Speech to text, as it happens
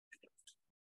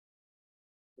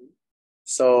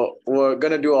So we're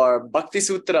going to do our Bhakti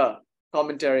Sutra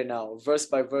commentary now, verse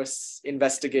by verse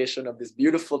investigation of this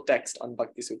beautiful text on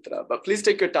Bhakti Sutra. But please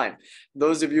take your time.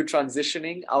 Those of you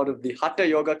transitioning out of the Hatha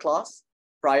Yoga class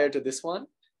prior to this one,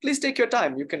 please take your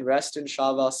time. You can rest in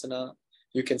Shavasana.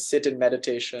 You can sit in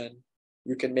meditation.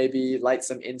 You can maybe light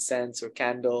some incense or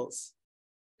candles.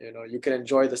 You can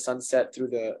enjoy the sunset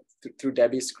through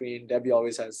Debbie's screen. Debbie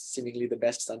always has seemingly the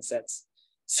best sunsets.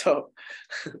 So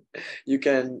you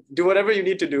can do whatever you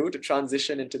need to do to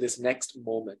transition into this next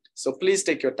moment. So please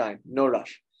take your time, no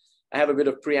rush. I have a bit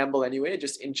of preamble anyway,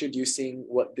 just introducing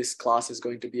what this class is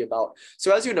going to be about.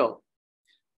 So as you know,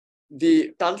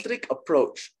 the tantric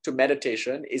approach to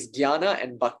meditation is jnana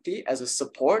and bhakti as a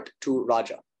support to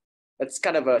raja. That's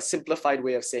kind of a simplified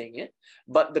way of saying it.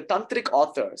 But the tantric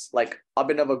authors like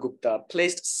Abhinavagupta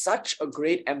placed such a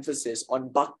great emphasis on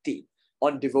bhakti,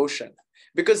 on devotion,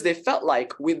 because they felt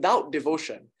like without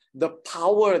devotion, the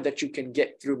power that you can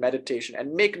get through meditation,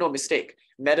 and make no mistake,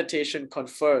 meditation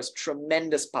confers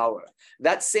tremendous power.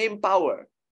 That same power,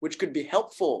 which could be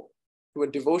helpful to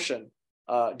a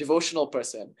devotional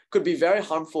person, could be very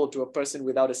harmful to a person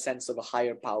without a sense of a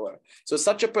higher power. So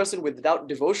such a person without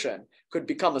devotion could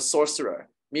become a sorcerer,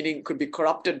 meaning could be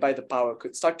corrupted by the power,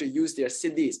 could start to use their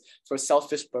siddhis for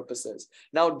selfish purposes.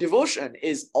 Now, devotion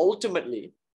is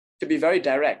ultimately, to be very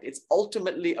direct, it's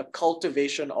ultimately a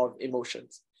cultivation of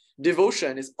emotions.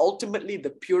 Devotion is ultimately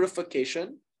the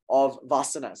purification of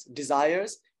vasanas,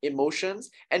 desires,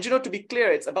 emotions. And to be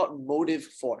clear, it's about motive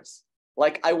force.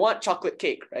 Like I want chocolate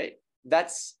cake, right?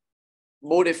 That's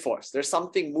motive force. There's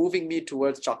something moving me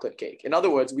towards chocolate cake. In other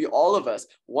words, all of us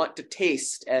want to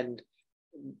taste and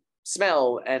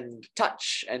smell and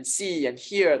touch and see and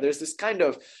hear. There's this kind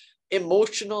of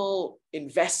emotional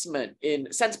investment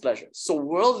in sense pleasures. So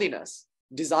worldliness,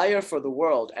 desire for the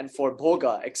world and for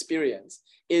bhoga experience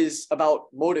is about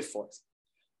motive force.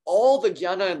 All the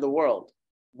jnana in the world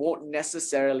won't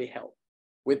necessarily help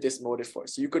with this motive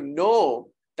force. You could know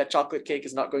that chocolate cake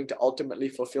is not going to ultimately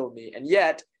fulfill me, and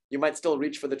yet you might still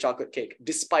reach for the chocolate cake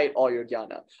despite all your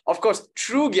jnana. Of course,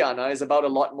 true jnana is about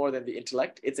a lot more than the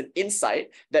intellect. It's an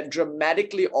insight that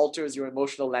dramatically alters your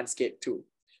emotional landscape too.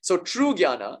 So true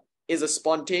jnana is a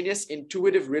spontaneous,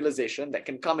 intuitive realization that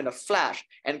can come in a flash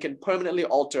and can permanently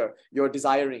alter your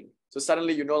desiring. So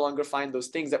suddenly you no longer find those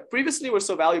things that previously were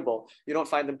so valuable, you don't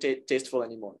find them tasteful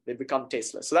anymore. They become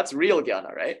tasteless. So that's real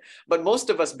jnana, right? But most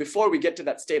of us, before we get to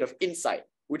that state of insight,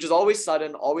 which is always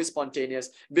sudden, always spontaneous,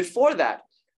 before that,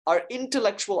 our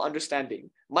intellectual understanding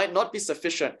might not be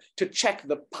sufficient to check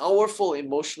the powerful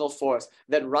emotional force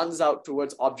that runs out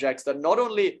towards objects that not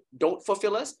only don't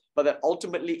fulfill us, but that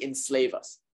ultimately enslave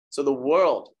us. So the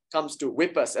world comes to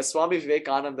whip us. As Swami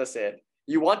Vivekananda said,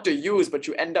 you want to use, but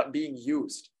you end up being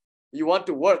used. You want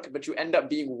to work, but you end up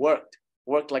being worked.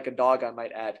 Worked like a dog, I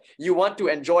might add. You want to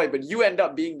enjoy, but you end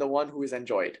up being the one who is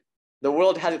enjoyed. The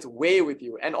world has its way with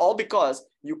you. And all because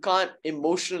you can't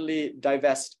emotionally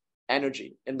divest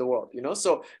energy in the world,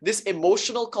 So this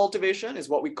emotional cultivation is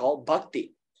what we call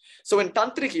bhakti. So in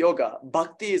tantric yoga,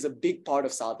 bhakti is a big part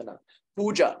of sadhana.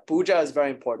 Puja is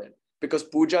very important, because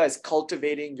puja is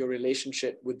cultivating your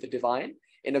relationship with the divine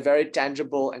in a very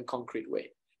tangible and concrete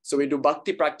way. So we do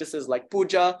bhakti practices like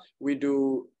puja, we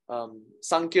do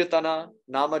sankirtana,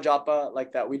 nama japa,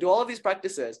 like that. We do all of these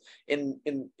practices in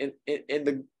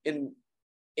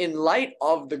light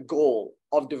of the goal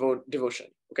of devotion.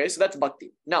 Okay, so that's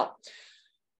bhakti. Now,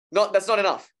 that's not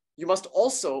enough. You must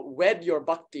also wed your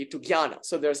bhakti to jnana.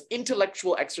 So there's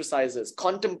intellectual exercises,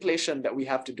 contemplation that we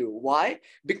have to do. Why?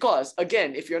 Because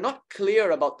again, if you're not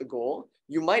clear about the goal,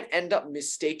 you might end up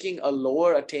mistaking a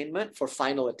lower attainment for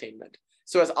final attainment.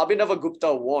 So as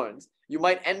Abhinavagupta warns, you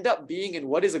might end up being in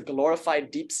what is a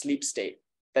glorified deep sleep state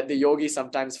that the yogi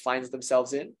sometimes finds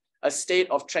themselves in, a state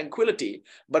of tranquility,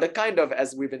 but a kind of,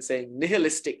 as we've been saying,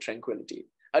 nihilistic tranquility,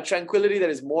 a tranquility that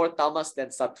is more tamas than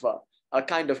sattva, a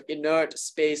kind of inert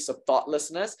space of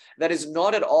thoughtlessness that is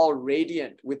not at all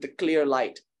radiant with the clear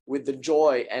light, with the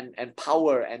joy and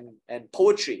power and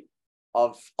poetry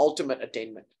of ultimate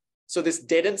attainment. So this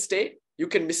deadened state, you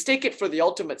can mistake it for the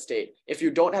ultimate state if you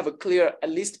don't have a clear, at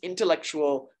least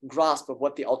intellectual grasp of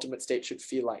what the ultimate state should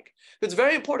feel like. It's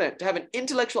very important to have an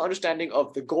intellectual understanding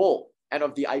of the goal and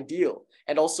of the ideal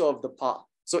and also of the path.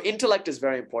 So intellect is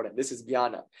very important. This is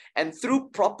jnana. And through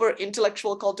proper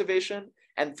intellectual cultivation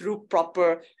and through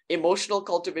proper emotional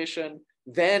cultivation,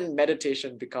 then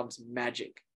meditation becomes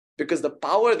magic, because the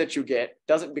power that you get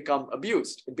doesn't become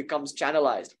abused. It becomes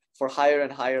channelized for higher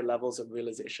and higher levels of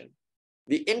realization.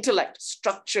 The intellect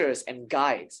structures and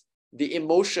guides, the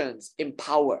emotions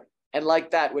empower. And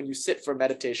like that, when you sit for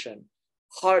meditation,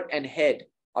 heart and head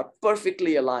are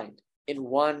perfectly aligned. in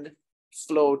one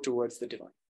flow towards the divine.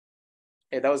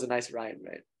 Hey, that was a nice rhyme,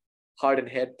 right? Heart and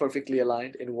head perfectly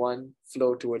aligned in one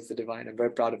flow towards the divine. I'm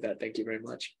very proud of that. Thank you very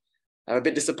much. I'm a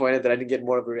bit disappointed that I didn't get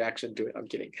more of a reaction to it. I'm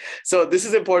kidding. So this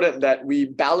is important that we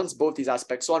balance both these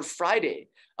aspects. So on Friday,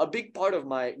 a big part of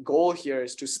my goal here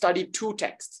is to study two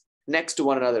texts next to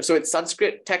one another. So it's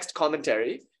Sanskrit text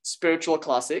commentary, spiritual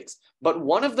classics, but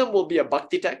one of them will be a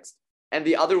bhakti text and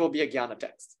the other will be a jnana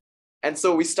text. And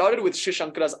so we started with Sri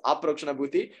Shankara's Aparokshana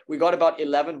Bhuti. We got about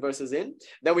 11 verses in.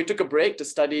 Then we took a break to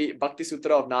study Bhakti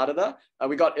Sutra of Narada.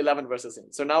 We got 11 verses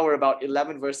in. So now we're about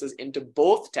 11 verses into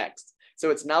both texts. So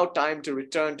it's now time to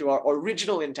return to our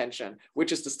original intention,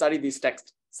 which is to study these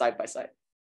texts side by side.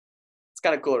 It's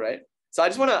kind of cool, right? So I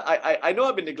just want to, I know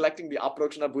I've been neglecting the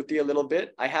Aparokshana Bhuti a little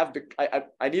bit.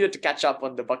 I needed to catch up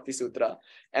on the Bhakti Sutra.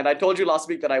 And I told you last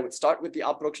week that I would start with the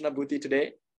Aparokshana Bhuti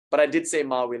today. But I did say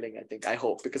ma willing, I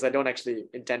hope, because I don't actually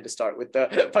intend to start with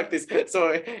the Bhakti.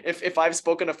 So if I've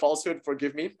spoken a falsehood,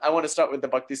 forgive me. I want to start with the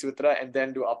Bhakti Sutra and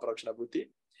then do Aparokshana Bhuti.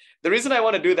 The reason I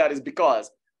want to do that is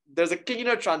because there's a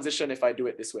cleaner transition if I do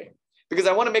it this way. Because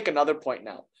I want to make another point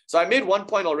now. So I made one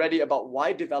point already about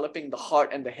why developing the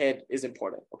heart and the head is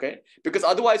important, okay? Because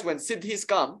otherwise when siddhis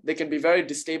come, they can be very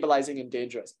destabilizing and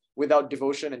dangerous without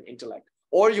devotion and intellect.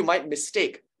 Or you might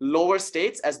mistake lower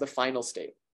states as the final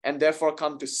state, and therefore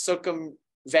come to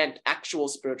circumvent actual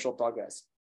spiritual progress.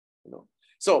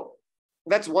 So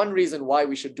that's one reason why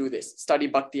we should do this, study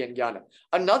bhakti and jnana.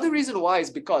 Another reason why is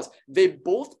because they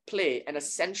both play an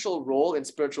essential role in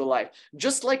spiritual life,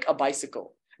 just like a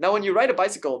bicycle. Now, when you ride a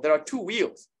bicycle, there are two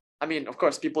wheels. I mean, of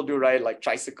course, people do ride like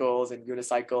tricycles and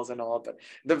unicycles and all, but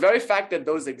the very fact that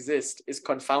those exist is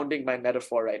confounding my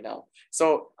metaphor right now.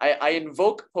 So I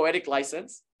invoke poetic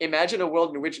license. Imagine a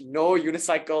world in which no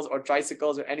unicycles or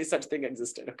tricycles or any such thing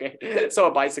existed, okay? So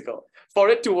a bicycle. For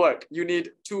it to work, you need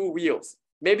two wheels.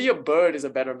 Maybe a bird is a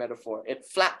better metaphor. It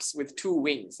flaps with two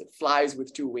wings. It flies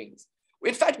with two wings.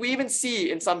 In fact, we even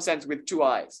see in some sense with two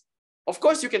eyes. Of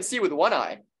course, you can see with one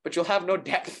eye, but you'll have no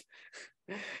depth.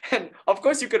 And of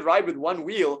course, you could ride with one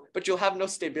wheel, but you'll have no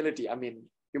stability. I mean,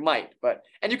 you might,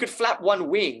 and you could flap one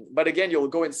wing, but again, you'll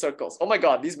go in circles. Oh my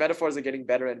God, these metaphors are getting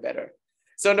better and better.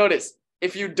 So notice,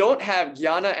 if you don't have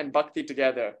jnana and bhakti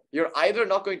together, you're either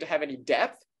not going to have any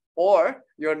depth, or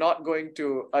you're going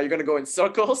to go in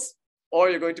circles, or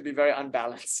you're going to be very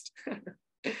unbalanced.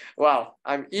 Wow,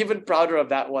 I'm even prouder of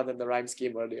that one than the rhyme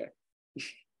scheme earlier.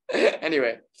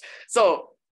 Anyway,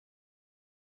 so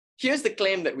here's the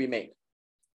claim that we made.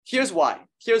 Here's why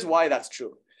that's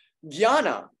true.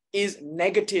 Jnana is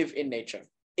negative in nature.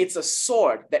 It's a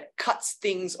sword that cuts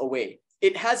things away.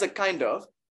 It has a kind of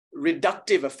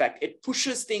reductive effect. It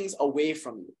pushes things away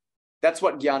from you. That's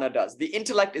what jnana does. The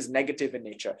intellect is negative in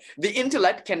nature. The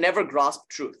intellect can never grasp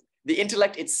truth. The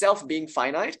intellect itself being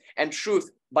finite and truth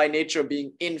by nature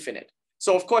being infinite.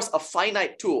 So of course, a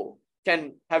finite tool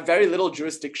can have very little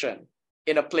jurisdiction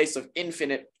in a place of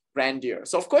infinite grandeur.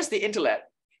 So of course, the intellect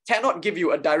cannot give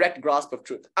you a direct grasp of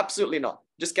truth. Absolutely not.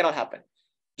 Just cannot happen,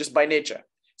 just by nature.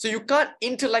 So you can't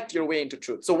intellect your way into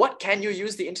truth. So what can you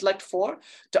use the intellect for?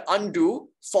 To undo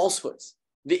falsehoods.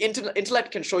 The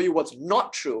intellect can show you what's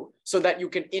not true so that you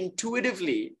can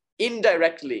intuitively,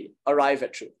 indirectly arrive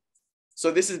at truth. So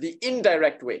this is the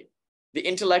indirect way. The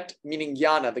intellect, meaning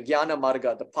jnana, the jnana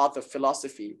marga, the path of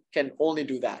philosophy, can only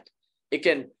do that. It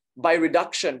can, by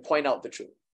reduction, point out the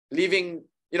truth, leaving,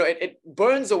 it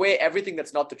burns away everything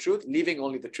that's not the truth, leaving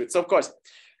only the truth. So of course,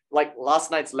 like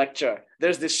last night's lecture,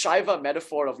 there's this Shaiva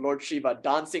metaphor of Lord Shiva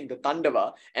dancing the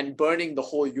Tandava and burning the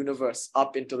whole universe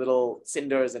up into little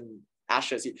cinders and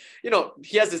ashes.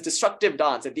 He has this destructive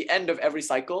dance at the end of every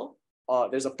cycle.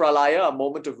 There's a pralaya, a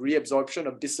moment of reabsorption,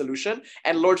 of dissolution.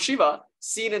 And Lord Shiva,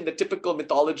 seen in the typical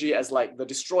mythology as like the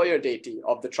destroyer deity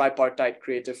of the tripartite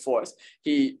creative force,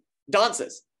 he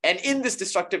dances. And in this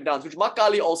destructive dance, which Ma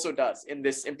Kali also does in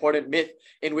this important myth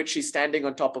in which she's standing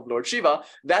on top of Lord Shiva,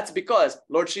 that's because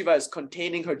Lord Shiva is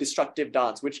containing her destructive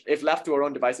dance, which if left to her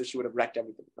own devices, she would have wrecked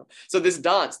everything. So this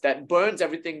dance that burns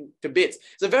everything to bits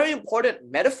is a very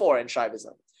important metaphor in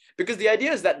Shaivism. Because the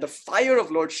idea is that the fire of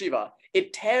Lord Shiva,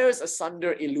 it tears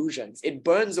asunder illusions, it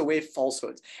burns away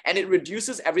falsehoods, and it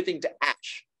reduces everything to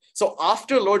ash. So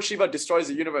after Lord Shiva destroys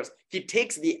the universe, he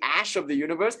takes the ash of the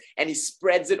universe and he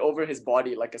spreads it over his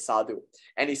body like a sadhu.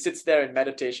 And he sits there in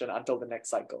meditation until the next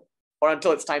cycle, or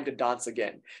until it's time to dance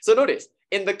again. So notice,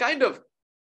 in the kind of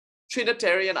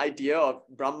Trinitarian idea of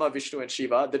Brahma, Vishnu, and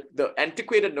Shiva, the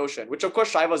antiquated notion, which of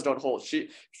course Shaivas don't hold.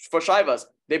 For Shaivas,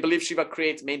 they believe Shiva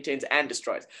creates, maintains, and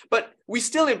destroys. But we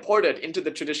still imported into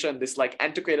the tradition this like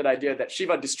antiquated idea that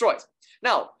Shiva destroys.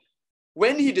 Now,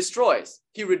 When he destroys,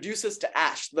 he reduces to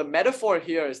ash. The metaphor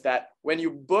here is that when you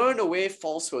burn away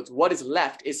falsehoods, what is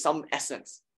left is some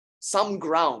essence, some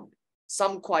ground,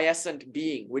 some quiescent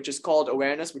being, which is called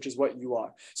awareness, which is what you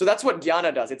are. So that's what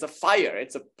jnana does. It's a fire.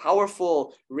 It's a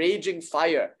powerful, raging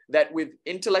fire that with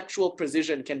intellectual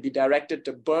precision can be directed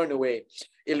to burn away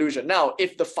illusion. Now,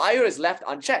 if the fire is left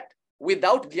unchecked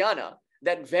without jnana,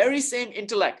 that very same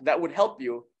intellect that would help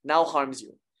you now harms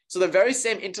you. So the very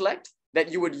same intellect that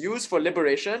you would use for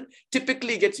liberation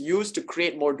typically gets used to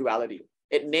create more duality.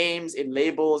 It names, it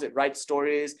labels, it writes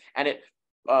stories, and it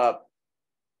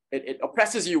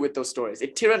oppresses you with those stories.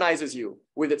 It tyrannizes you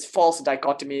with its false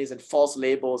dichotomies and false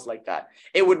labels like that.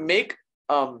 It would make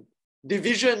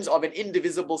divisions of an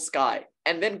indivisible sky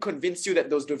and then convince you that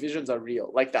those divisions are real,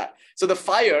 like that. So the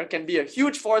fire can be a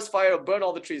huge forest fire, burn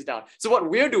all the trees down. So what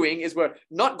we're doing is we're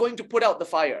not going to put out the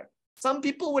fire. Some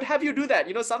people would have you do that.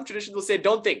 You know, some traditions will say,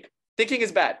 don't think. Thinking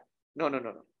is bad. No.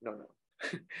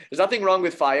 There's nothing wrong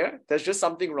with fire. There's just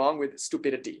something wrong with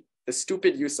stupidity, the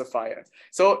stupid use of fire.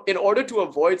 So in order to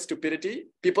avoid stupidity,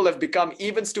 people have become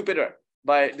even stupider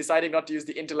by deciding not to use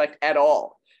the intellect at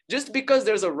all. Just because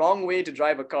there's a wrong way to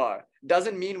drive a car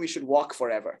doesn't mean we should walk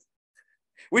forever,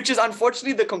 which is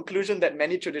unfortunately the conclusion that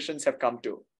many traditions have come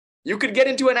to. You could get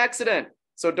into an accident,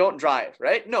 so don't drive,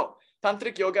 right? No.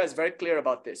 Tantric yoga is very clear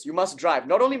about this. You must drive.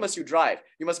 Not only must you drive,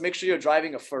 you must make sure you're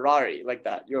driving a Ferrari like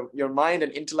that. Your mind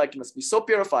and intellect must be so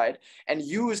purified and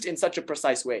used in such a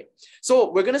precise way.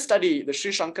 So we're going to study the Sri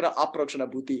Shankara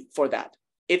Aparokshana Bhuti for that.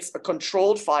 It's a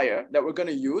controlled fire that we're going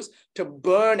to use to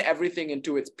burn everything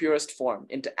into its purest form,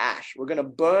 into ash. We're going to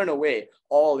burn away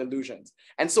all illusions.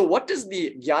 And so what does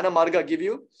the Jnana Marga give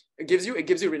you? It gives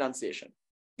you renunciation.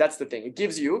 That's the thing. It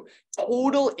gives you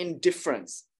total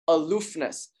indifference,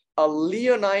 aloofness, a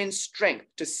leonine strength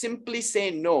to simply say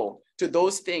no to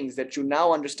those things that you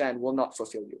now understand will not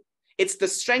fulfill you. It's the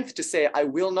strength to say, I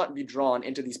will not be drawn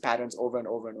into these patterns over and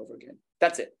over and over again.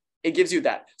 That's it. It gives you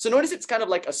that. So notice it's kind of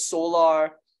like a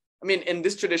solar, I mean, in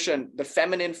this tradition, the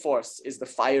feminine force is the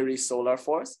fiery solar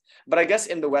force. But I guess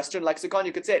in the Western lexicon,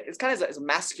 you could say it's kind of a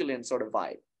masculine sort of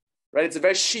vibe, right? It's a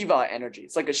very Shiva energy.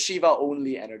 It's like a Shiva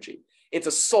only energy. It's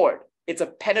a sword. It's a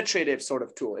penetrative sort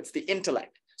of tool. It's the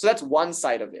intellect. So that's one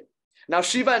side of it. Now,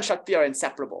 Shiva and Shakti are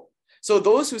inseparable. So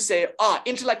those who say,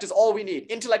 intellect is all we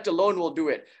need, intellect alone will do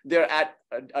it, they're at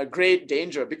a great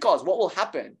danger, because what will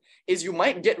happen is you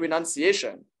might get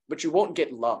renunciation, but you won't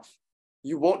get love.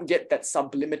 You won't get that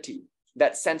sublimity,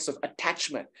 that sense of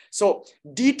attachment. So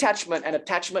detachment and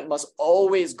attachment must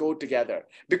always go together.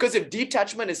 Because if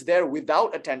detachment is there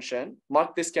without attention,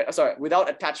 without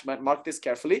attachment, mark this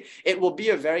carefully, it will be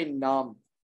a very numb,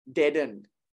 deadened,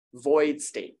 void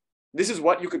state. This is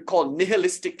what you could call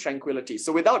nihilistic tranquility.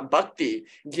 So without bhakti,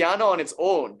 jnana on its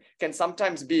own can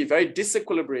sometimes be very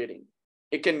disequilibrating.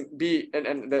 It can be,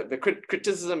 and the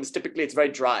criticism is typically, it's very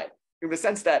dry, in the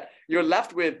sense that you're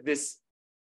left with this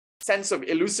sense of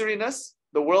illusoriness.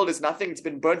 The world is nothing, it's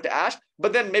been burnt to ash,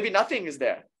 but then maybe nothing is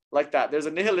there like that. There's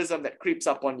a nihilism that creeps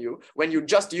up on you when you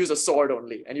just use a sword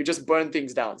only and you just burn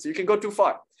things down. So you can go too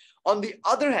far. On the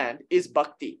other hand is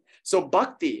bhakti. So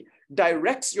bhakti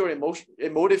directs your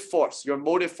motive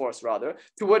force rather,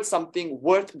 towards something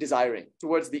worth desiring,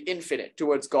 towards the infinite,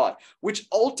 towards God, which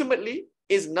ultimately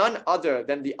is none other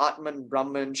than the Atman,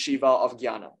 Brahman, Shiva of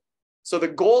Jnana. So the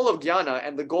goal of Jnana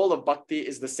and the goal of bhakti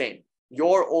is the same.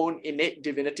 Your own innate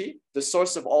divinity, the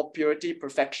source of all purity,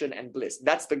 perfection, and bliss.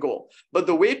 That's the goal. But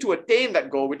the way to attain that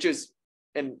goal, which is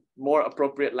in more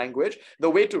appropriate language, the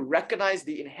way to recognize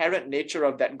the inherent nature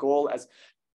of that goal as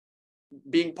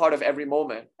being part of every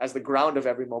moment, as the ground of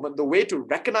every moment, the way to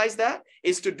recognize that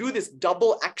is to do this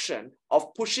double action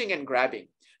of pushing and grabbing.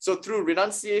 So through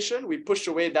renunciation, we push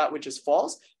away that which is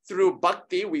false. Through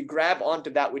bhakti, we grab onto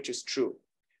that which is true.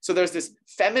 So there's this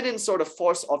feminine sort of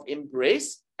force of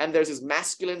embrace, and there's this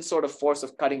masculine sort of force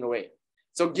of cutting away.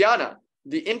 So jnana,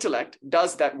 the intellect,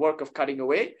 does that work of cutting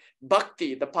away.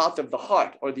 Bhakti, the path of the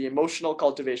heart or the emotional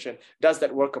cultivation, does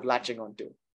that work of latching onto.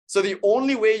 So the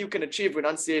only way you can achieve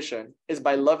renunciation is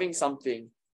by loving something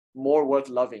more worth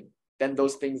loving than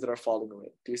those things that are falling away.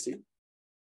 Do you see?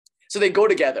 So they go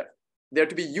together. They're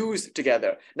to be used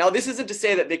together. Now, this isn't to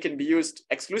say that they can be used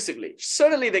exclusively.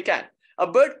 Certainly they can. A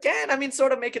bird can,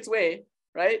 sort of make its way,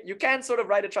 right? You can sort of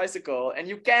ride a tricycle, and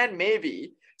you can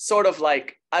maybe sort of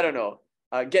like,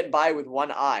 get by with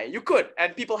one eye. You could,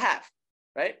 and people have,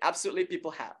 right? Absolutely,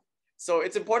 people have. So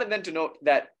it's important then to note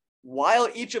that while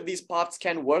each of these paths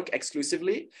can work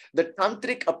exclusively, the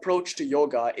tantric approach to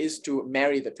yoga is to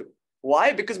marry the two.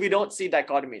 Why? Because we don't see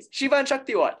dichotomies. Shiva and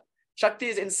Shakti what? Shakti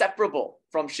is inseparable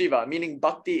from Shiva, meaning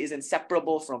bhakti is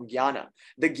inseparable from jnana.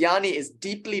 The jnani is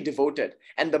deeply devoted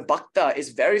and the bhakta is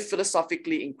very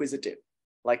philosophically inquisitive,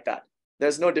 like that.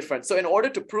 There's no difference. So in order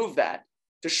to prove that,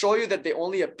 to show you that they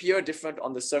only appear different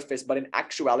on the surface, but in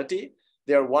actuality,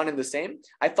 they are one and the same,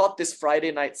 I thought this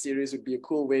Friday night series would be a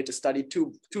cool way to study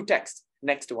two texts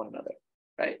next to one another,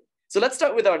 right? So let's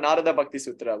start with our Narada Bhakti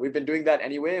Sutra. We've been doing that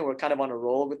anyway, and we're kind of on a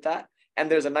roll with that. And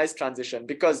there's a nice transition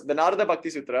because the Narada Bhakti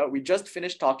Sutra, we just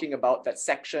finished talking about that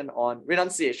section on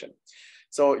renunciation.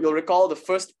 So you'll recall the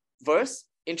first verse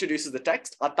introduces the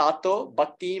text, Atato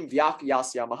Bhaktim Vyak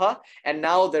Yasyamaha. And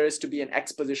now there is to be an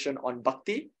exposition on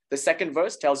bhakti. The second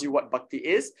verse tells you what bhakti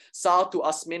is. Sa tu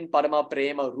asmin parama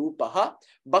prema rupaha.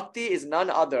 Bhakti is none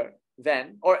other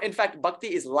than, or in fact, bhakti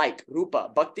is like, rupa.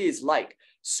 Bhakti is like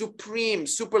supreme,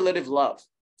 superlative love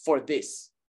for this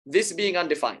being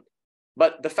undefined.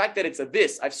 But the fact that it's a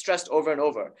this, I've stressed over and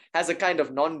over, has a kind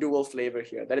of non-dual flavor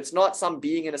here, that it's not some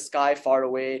being in a sky far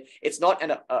away. It's not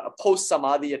a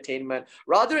post-samadhi attainment.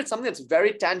 Rather, it's something that's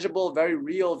very tangible, very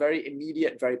real, very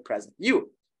immediate, very present.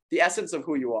 You, the essence of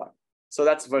who you are. So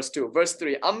that's verse 2. Verse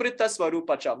 3, Amrita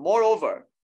Swarupacha. Moreover,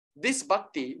 this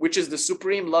bhakti, which is the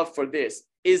supreme love for this,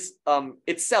 is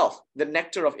itself the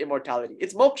nectar of immortality.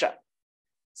 It's moksha.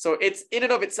 So it's in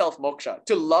and of itself moksha.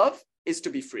 To love is to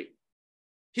be free.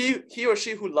 He or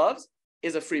she who loves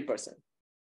is a free person.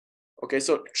 Okay,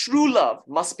 so true love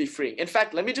must be free. In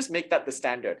fact, let me just make that the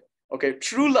standard. Okay,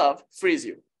 true love frees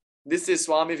you. This is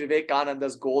Swami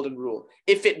Vivekananda's golden rule.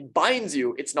 If it binds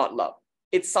you, it's not love.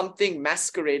 It's something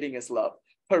masquerading as love,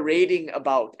 parading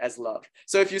about as love.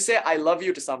 So if you say, I love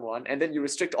you to someone, and then you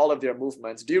restrict all of their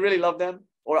movements, do you really love them?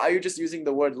 Or are you just using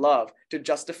the word love to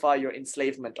justify your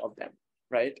enslavement of them,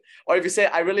 right? Or if you say,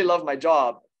 I really love my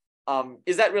job,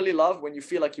 is that really love when you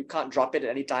feel like you can't drop it at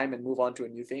any time and move on to a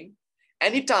new thing?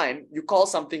 Anytime you call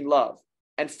something love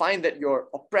and find that you're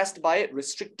oppressed by it,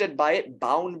 restricted by it,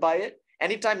 bound by it,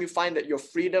 anytime you find that your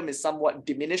freedom is somewhat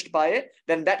diminished by it,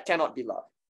 then that cannot be love.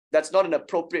 That's not an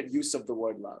appropriate use of the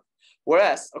word love.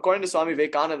 Whereas, according to Swami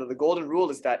Vivekananda, the golden rule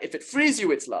is that if it frees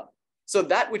you, it's love. So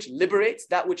that which liberates,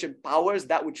 that which empowers,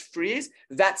 that which frees,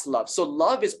 that's love. So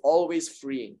love is always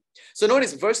freeing. So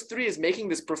notice verse 3 is making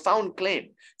this profound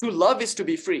claim. To love is to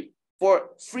be free,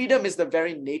 for freedom is the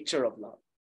very nature of love.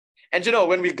 And you know,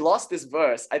 when we gloss this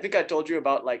verse, I think I told you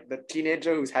about like the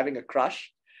teenager who's having a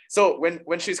crush. So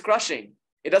when she's crushing,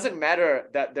 it doesn't matter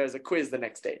that there's a quiz the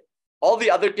next day. All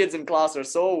the other kids in class are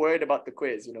so worried about the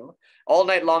quiz, you know, all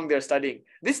night long they're studying.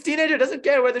 This teenager doesn't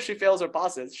care whether she fails or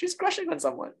passes. She's crushing on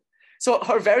someone. So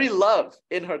her very love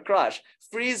in her crush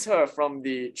frees her from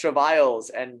the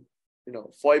travails and, you know,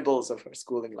 foibles of her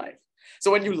schooling life. So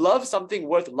when you love something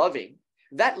worth loving,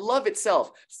 that love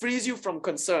itself frees you from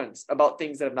concerns about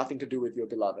things that have nothing to do with your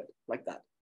beloved, like that.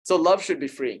 So love should be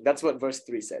freeing. That's what verse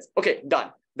 3 says. Okay, done.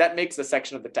 That makes the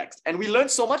section of the text. And we learned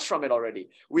so much from it already.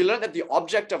 We learned that the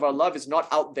object of our love is not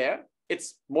out there.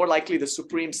 It's more likely the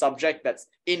supreme subject that's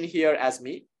in here as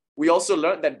me. We also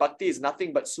learned that bhakti is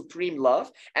nothing but supreme love,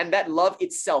 and that love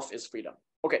itself is freedom.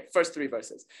 Okay, first 3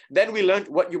 verses. Then we learned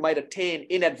what you might attain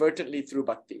inadvertently through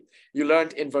bhakti. You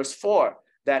learned in verse 4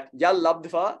 that yal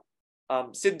labdva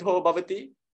siddho bhavati,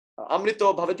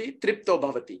 amrito bhavati, tripto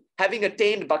bhavati. Having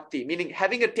attained bhakti, meaning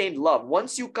having attained love.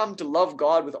 Once you come to love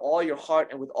God with all your heart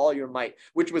and with all your might,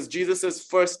 which was Jesus's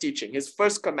first teaching, his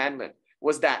first commandment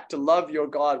was that, to love your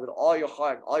God with all your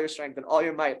heart, all your strength, and all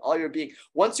your might, all your being.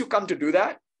 Once you come to do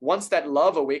that, once that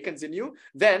love awakens in you,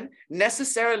 then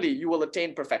necessarily you will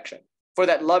attain perfection. For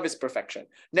that love is perfection.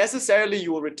 Necessarily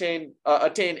you will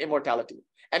attain immortality.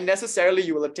 And necessarily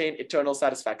you will attain eternal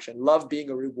satisfaction. Love being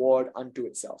a reward unto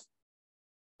itself.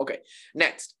 Okay,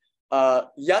 next.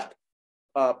 Yat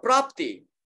prapti.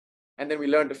 And then we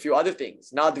learned a few other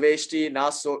things. Na dveshti,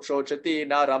 na shochati,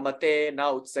 na ramate,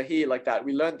 na utsahi, like that.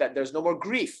 We learned that there's no more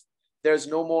grief. There's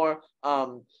no more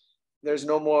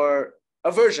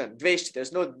aversion, dveshti.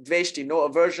 There's no dveshti, no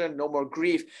aversion, no more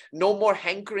grief, no more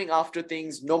hankering after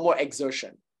things, no more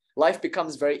exertion. Life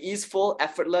becomes very easeful,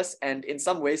 effortless, and in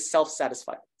some ways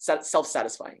self-satisfying.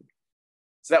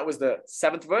 So that was the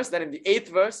 7th verse. Then in the 8th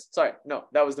verse,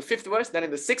 that was the 5th verse. Then in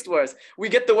the 6th verse, we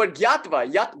get the word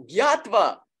gyatva,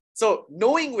 gyatva. So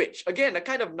knowing which, again, a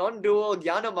kind of non-dual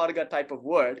jnana marga type of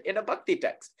word in a bhakti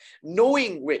text.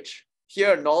 Knowing which,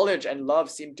 here knowledge and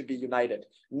love seem to be united.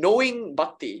 Knowing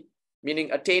bhakti,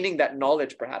 meaning attaining that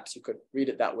knowledge, perhaps you could read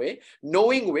it that way,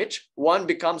 knowing which one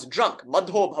becomes drunk,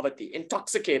 madho bhavati,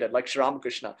 intoxicated like Shri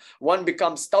Ramakrishna. One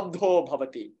becomes stabdho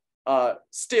bhavati,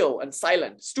 still and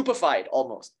silent, stupefied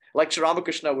almost, like Shri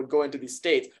Ramakrishna would go into these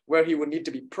states where he would need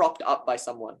to be propped up by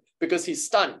someone because he's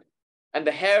stunned and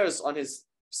the hairs on his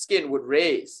skin would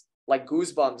raise, like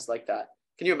goosebumps like that.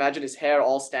 Can you imagine his hair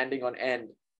all standing on end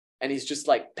and he's just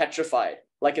like petrified,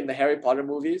 like in the Harry Potter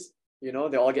movies? You know,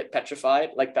 they all get petrified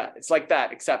like that. It's like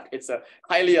that, except it's a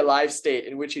highly alive state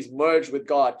in which he's merged with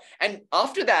God. And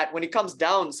after that, when he comes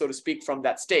down, so to speak, from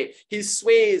that state, he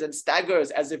sways and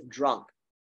staggers as if drunk.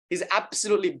 He's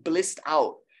absolutely blissed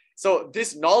out. So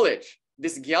this knowledge,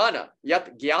 this jnana,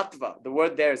 yat gyatva, the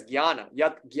word there is jnana,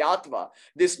 yat gyatva,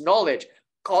 this knowledge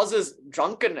causes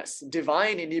drunkenness,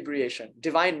 divine inebriation,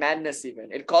 divine madness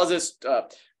even. It causes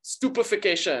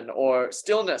stupefaction or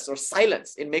stillness or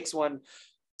silence. It makes one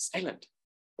silent.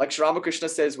 Like Sri Ramakrishna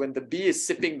says, when the bee is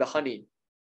sipping the honey,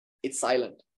 it's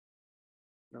silent.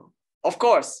 No. Of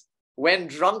course, when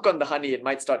drunk on the honey, it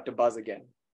might start to buzz again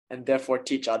and therefore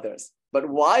teach others. But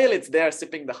while it's there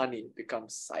sipping the honey, it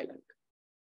becomes silent.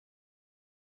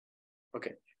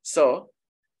 Okay, so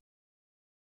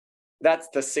that's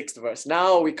the 6th verse.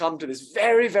 Now we come to this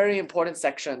very, very important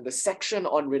section, the section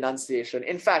on renunciation.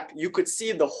 In fact, you could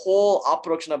see the whole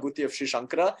Aparokshana Bhuti of Sri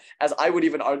Shankara, as I would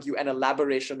even argue, an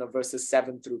elaboration of verses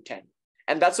 7 through 10.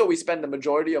 And that's what we spent the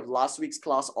majority of last week's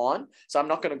class on. So I'm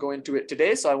not going to go into it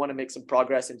today. So I want to make some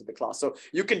progress into the class. So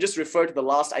you can just refer to the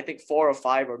last, I think, 4 or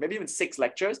 5 or maybe even 6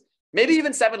 lectures, maybe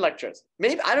even 7 lectures.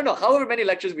 Maybe, I don't know, however many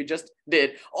lectures we just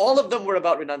did, all of them were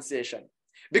about renunciation.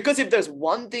 Because if there's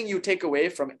one thing you take away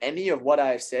from any of what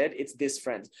I've said, it's this,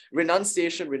 friends.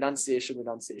 Renunciation, renunciation,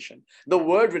 renunciation. The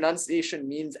word renunciation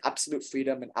means absolute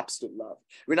freedom and absolute love.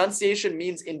 Renunciation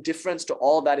means indifference to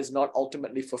all that is not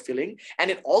ultimately fulfilling. And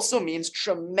it also means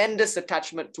tremendous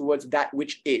attachment towards that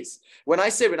which is. When I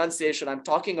say renunciation, I'm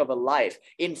talking of a life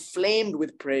inflamed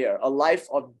with prayer, a life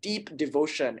of deep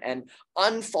devotion and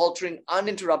unfaltering,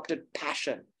 uninterrupted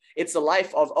passion. It's a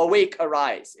life of awake,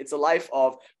 arise. It's a life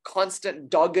of constant,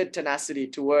 dogged tenacity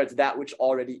towards that which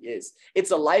already is.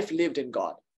 It's a life lived in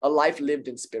God, a life lived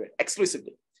in spirit,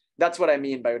 exclusively. That's what I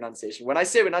mean by renunciation. When I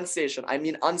say renunciation, I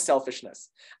mean unselfishness.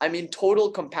 I mean total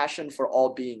compassion for all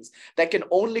beings that can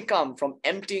only come from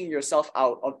emptying yourself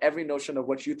out of every notion of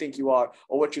what you think you are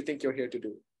or what you think you're here to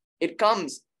do. It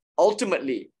comes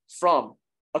ultimately from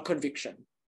a conviction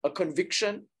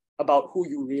about who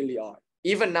you really are.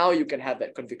 Even now you can have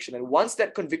that conviction. And once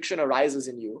that conviction arises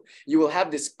in you, you will have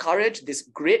this courage, this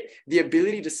grit, the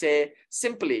ability to say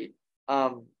simply,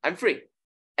 I'm free,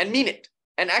 and mean it,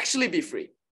 and actually be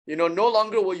free. You know, no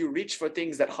longer will you reach for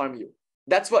things that harm you.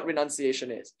 That's what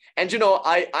renunciation is. And you know,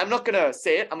 I'm not going to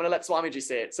say it. I'm going to let Swamiji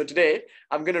say it. So today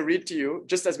I'm going to read to you,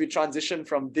 just as we transition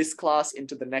from this class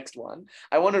into the next one,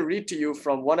 I want to read to you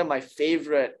from one of my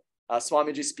favorite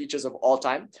Swamiji speeches of all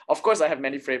time. Of course, I have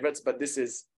many favorites, but this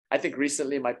is, I think,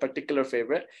 recently my particular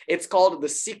favorite. It's called The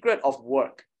Secret of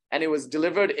Work. And it was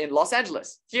delivered in Los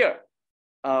Angeles, here,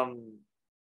 in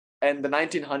the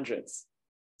 1900s.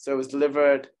 So it was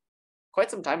delivered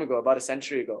quite some time ago, about a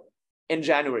century ago, in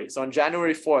January. So on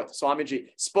January 4th, Swamiji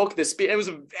spoke this speech. It was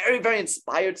a very, very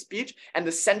inspired speech. And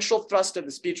the central thrust of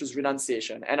the speech was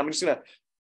renunciation. And I'm just going to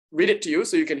read it to you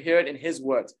so you can hear it in his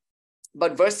words.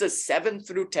 But verses 7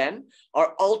 through 10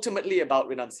 are ultimately about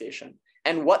renunciation.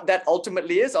 And what that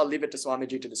ultimately is, I'll leave it to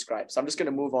Swamiji to describe. So I'm just going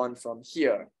to move on from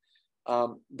here.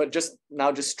 But just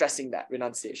stressing that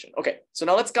renunciation. Okay, so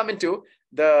now let's come into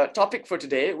the topic for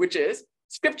today, which is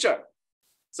scripture.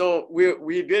 So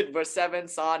we did verse 7,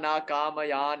 sana, kama,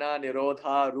 yana,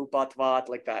 nirodha, rupatvat,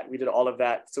 like that. We did all of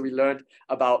that. So we learned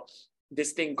about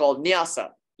this thing called nyasa,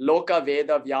 loka,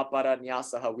 veda, vyapara,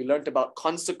 nyasaha. We learned about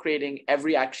consecrating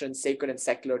every action, sacred and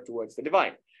secular, towards the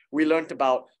divine. We learned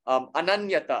about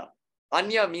ananyata.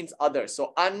 Anya means other.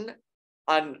 So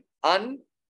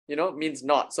means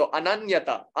not. So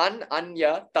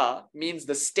ananyata means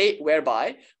the state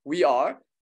whereby we are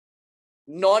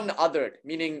non-othered,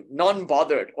 meaning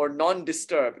non-bothered or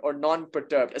non-disturbed or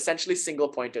non-perturbed, essentially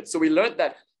single-pointed. So we learned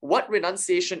that what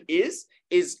renunciation is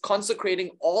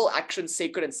consecrating all actions,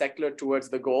 sacred and secular, towards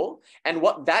the goal. And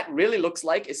what that really looks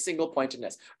like is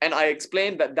single-pointedness. And I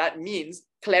explained that means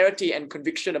clarity and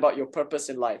conviction about your purpose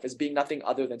in life as being nothing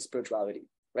other than spirituality,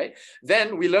 right?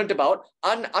 Then we learned about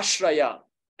anashraya.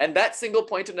 And that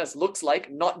single-pointedness looks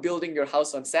like not building your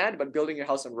house on sand, but building your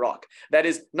house on rock. That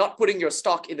is not putting your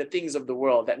stock in the things of the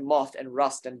world that moth and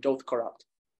rust and doth corrupt,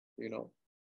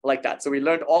 like that. So we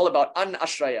learned all about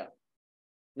anashraya.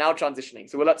 Now transitioning.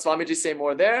 So we'll let Swamiji say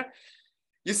more there.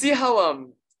 You see how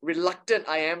reluctant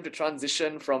I am to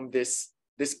transition from this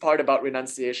part about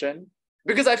renunciation?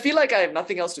 Because I feel like I have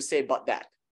nothing else to say but that.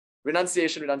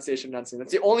 Renunciation, renunciation, renunciation.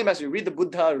 That's the only message. Read the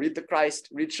Buddha, read the Christ,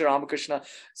 read Sri Ramakrishna,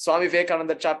 Swami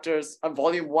Vivekananda chapters,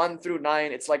 volume 1 through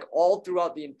 9. It's like all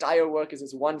throughout the entire work is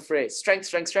this one phrase, strength,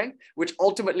 strength, strength, which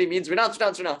ultimately means renounce,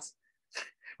 renounce, renounce.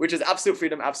 which is absolute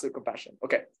freedom, absolute compassion.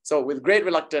 Okay, so with great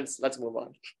reluctance, let's move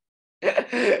on.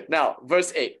 Now,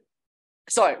 verse 8.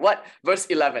 Sorry, what? Verse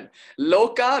 11.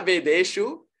 Loka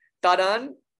vedeshu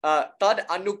tadan tad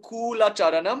anukula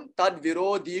charanam tad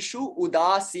virodishu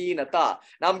udasinata.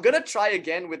 Now, I'm going to try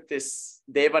again with this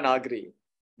Devanagari.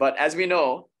 But as we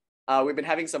know, we've been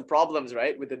having some problems,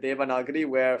 right, with the Devanagari,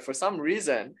 where for some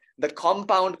reason, the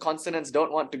compound consonants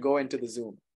don't want to go into the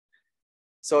Zoom.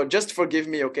 So just forgive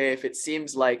me, okay, if it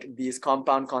seems like these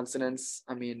compound consonants,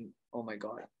 I mean, oh my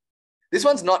God. This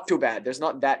one's not too bad. There's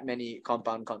not that many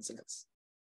compound consonants.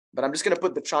 But I'm just going to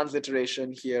put the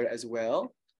transliteration here as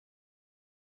well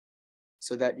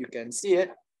so that you can see it.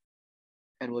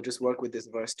 And we'll just work with this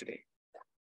verse today.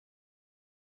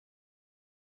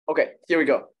 Okay, here we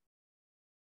go.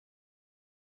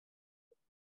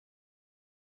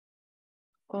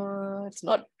 It's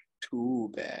not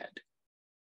too bad.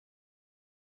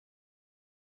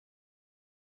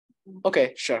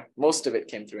 Okay, sure. Most of it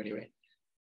came through anyway.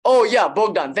 Oh yeah,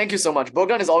 Bogdan, thank you so much.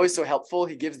 Bogdan is always so helpful.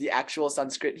 He gives the actual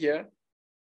Sanskrit here.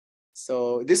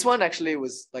 So this one actually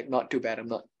was like not too bad. I'm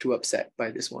not too upset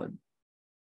by this one.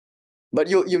 But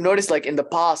you've noticed like in the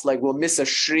past, like we'll miss a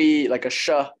shri, like a sh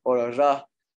or a ra.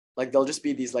 Like there'll just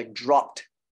be these like dropped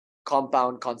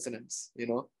compound consonants, you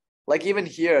know? Like even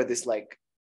here, this like,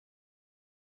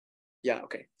 yeah,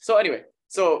 okay. So anyway,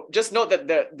 so just note that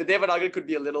the Devanagari could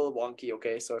be a little wonky,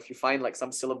 okay? So if you find like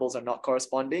some syllables are not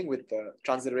corresponding with the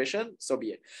transliteration, so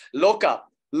be it. Loka.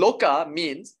 Loka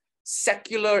means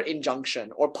secular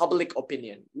injunction or public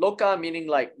opinion. Loka meaning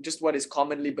like just what is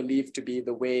commonly believed to be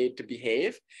the way to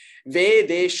behave.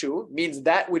 Vedeshu means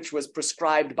that which was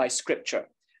prescribed by scripture,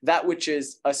 that which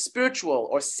is a spiritual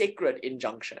or sacred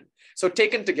injunction. So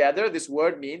taken together, this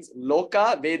word means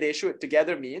loka, vedeshu,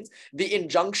 together means the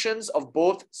injunctions of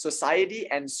both society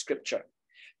and scripture.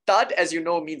 Tad, as you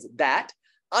know, means that.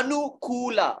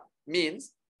 Anukula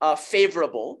means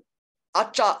favorable.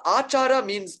 Achara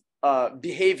means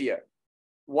behavior,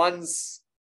 one's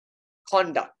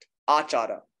conduct,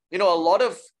 achara. You know, a lot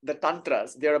of the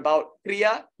tantras, they're about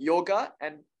kriya, yoga,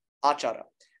 and achara,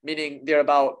 meaning they're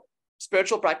about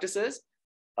spiritual practices,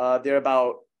 they're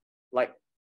about like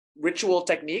ritual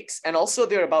techniques, and also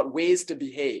they're about ways to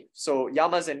behave. So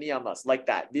yamas and niyamas, like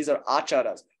that. These are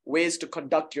acharas, ways to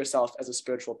conduct yourself as a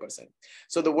spiritual person.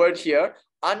 So the word here,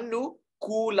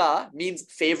 anukula, means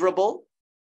favorable,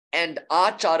 and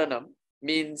acharanam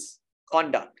means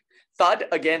conduct. Tad,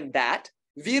 again, that.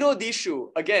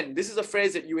 Virodishu, again, this is a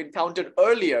phrase that you encountered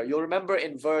earlier. You'll remember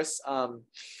in verse, I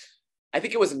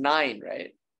think it was 9,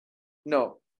 right?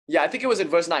 No. Yeah, I think it was in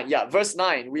verse 9. Yeah, verse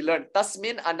 9, we learned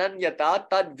tasmin ananyata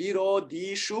tad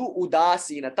virodishu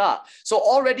udasinata. So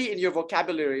already in your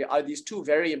vocabulary are these two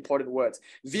very important words.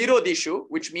 Virodishu,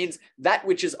 which means that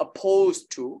which is opposed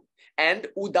to, and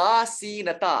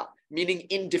udasinata, meaning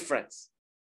indifference.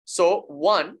 So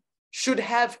one should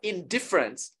have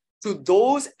indifference to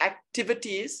those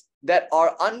activities that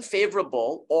are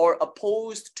unfavorable or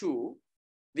opposed to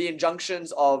the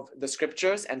injunctions of the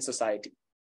scriptures and society.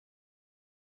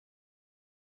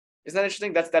 Isn't that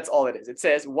interesting? That's all it is. It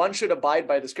says one should abide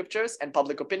by the scriptures and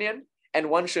public opinion, and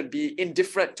one should be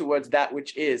indifferent towards that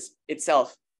which is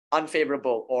itself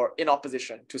unfavorable or in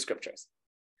opposition to scriptures.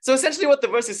 So essentially what the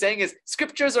verse is saying is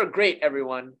scriptures are great,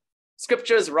 everyone.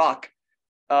 Scriptures rock.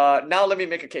 Now let me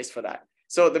make a case for that.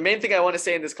 So the main thing I want to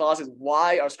say in this class is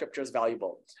why are scriptures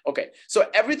valuable? Okay, so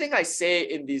everything I say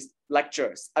in these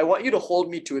lectures, I want you to hold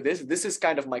me to this. This is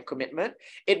kind of my commitment.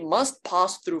 It must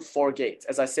pass through 4 gates,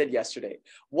 as I said yesterday.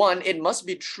 1, it must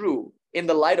be true in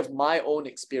the light of my own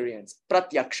experience,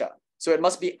 pratyaksha. So it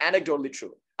must be anecdotally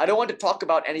true. I don't want to talk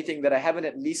about anything that I haven't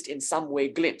at least in some way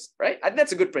glimpsed, right? I think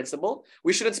that's a good principle.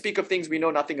 We shouldn't speak of things we know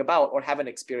nothing about or haven't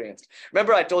experienced.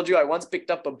 Remember, I told you I once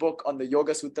picked up a book on the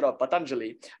Yoga Sutra of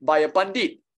Patanjali by a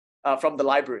Pandit from the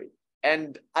library.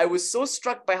 And I was so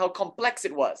struck by how complex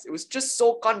it was. It was just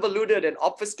so convoluted and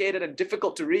obfuscated and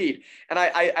difficult to read. And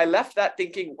I left that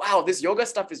thinking, wow, this yoga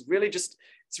stuff is really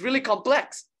it's really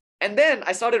complex. And then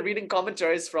I started reading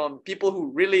commentaries from people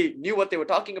who really knew what they were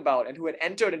talking about and who had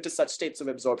entered into such states of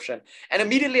absorption. And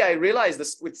immediately I realized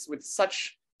this with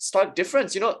such stark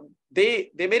difference, you know, they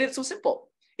made it so simple.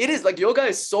 It is like yoga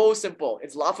is so simple.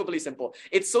 It's laughably simple.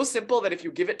 It's so simple that if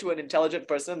you give it to an intelligent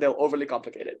person, they'll overly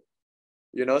complicate it.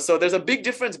 You know, so there's a big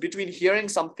difference between hearing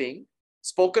something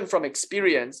spoken from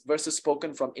experience versus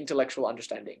spoken from intellectual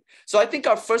understanding. So I think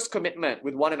our first commitment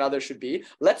with one another should be,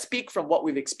 let's speak from what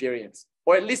we've experienced,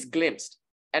 or at least glimpsed,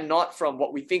 and not from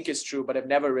what we think is true, but have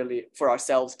never really for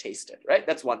ourselves tasted, right?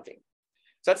 That's one thing.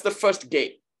 So that's the first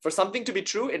gate. For something to be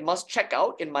true, it must check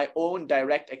out in my own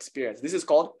direct experience. This is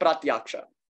called pratyaksha.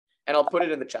 And I'll put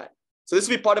it in the chat. So this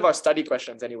will be part of our study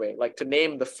questions anyway, like to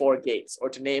name the 4 gates or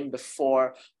to name the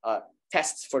 4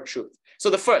 tests for truth. So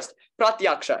the first,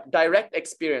 pratyaksha, direct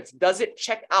experience. Does it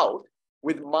check out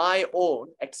with my own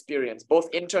experience, both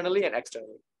internally and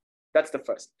externally? That's the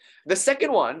first. The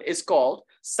second one is called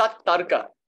sattarka.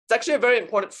 It's actually a very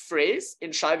important phrase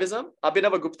in Shaivism.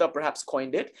 Abhinavagupta perhaps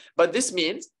coined it, but this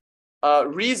means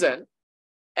reason.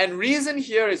 And reason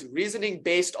here is reasoning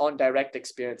based on direct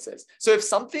experiences. So if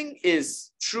something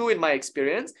is true in my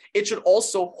experience, it should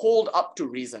also hold up to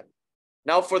reason.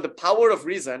 Now, for the power of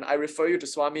reason, I refer you to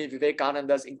Swami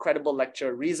Vivekananda's incredible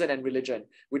lecture, Reason and Religion,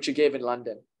 which he gave in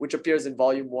London, which appears in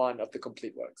volume 1 of the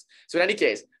complete works. So in any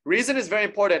case, reason is very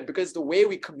important because the way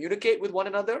we communicate with one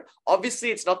another,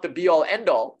 obviously it's not the be all end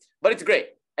all, but it's great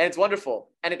and it's wonderful.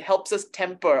 And it helps us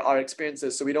temper our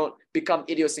experiences so we don't become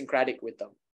idiosyncratic with them.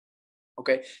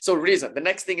 Okay, so reason. The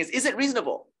next thing is it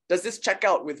reasonable? Does this check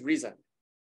out with reason?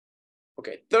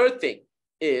 Okay, third thing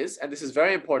is, and this is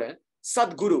very important,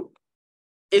 Sadguru.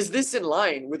 Is this in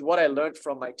line with what I learned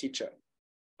from my teacher?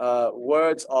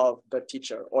 Words of the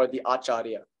teacher or the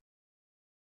acharya.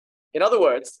 In other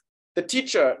words, the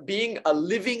teacher being a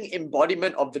living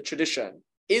embodiment of the tradition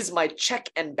is my check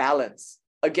and balance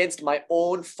against my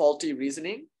own faulty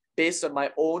reasoning based on my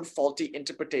own faulty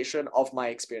interpretation of my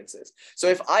experiences. So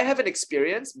if I have an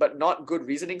experience but not good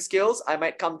reasoning skills, I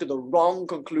might come to the wrong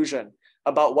conclusion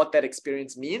about what that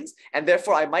experience means. And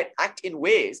therefore, I might act in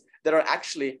ways that are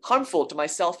actually harmful to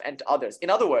myself and to others. In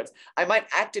other words, I might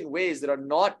act in ways that are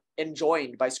not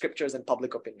enjoined by scriptures and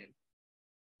public opinion.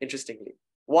 Interestingly.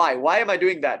 Why? Why am I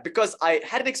doing that? Because I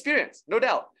had an experience, no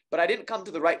doubt, but I didn't come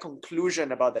to the right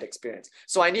conclusion about that experience.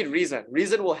 So I need reason.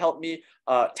 Reason will help me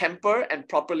temper and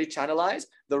properly channelize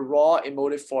the raw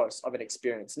emotive force of an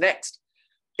experience. Next,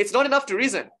 it's not enough to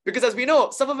reason because as we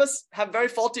know, some of us have very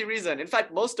faulty reason. In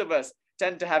fact, most of us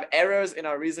tend to have errors in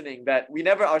our reasoning that we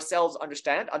never ourselves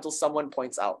understand until someone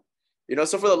points out.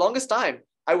 So for the longest time,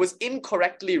 I was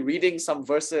incorrectly reading some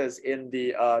verses in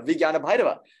the Vijnana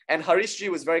Bhairava, and Harishji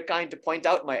was very kind to point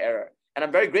out my error. And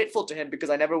I'm very grateful to him because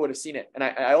I never would have seen it. And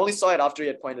I only saw it after he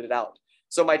had pointed it out.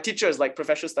 So my teachers like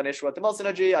Professor Staneshwar Tamal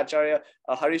Sinhaji, Acharya,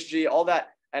 Harishji, all that,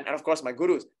 and of course my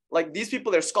gurus, like these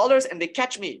people, they're scholars and they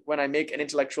catch me when I make an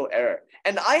intellectual error.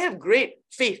 And I have great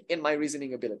faith in my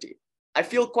reasoning ability. I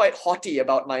feel quite haughty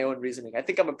about my own reasoning. I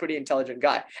think I'm a pretty intelligent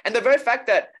guy. And the very fact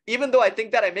that even though I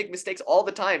think that I make mistakes all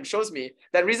the time shows me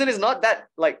that reason is not that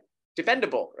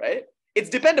dependable, right? It's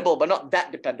dependable, but not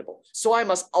that dependable. So I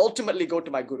must ultimately go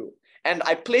to my guru. And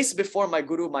I place before my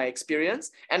guru my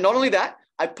experience. And not only that,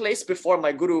 I place before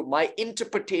my guru my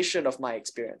interpretation of my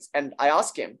experience. And I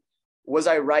ask him, was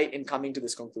I right in coming to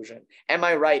this conclusion? Am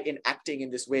I right in acting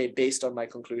in this way based on my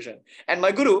conclusion? And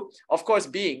my guru, of course,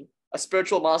 being a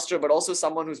spiritual master, but also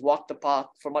someone who's walked the path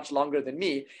for much longer than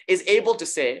me, is able to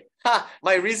say,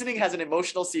 my reasoning has an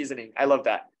emotional seasoning. I love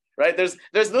that, right?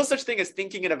 There's no such thing as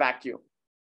thinking in a vacuum,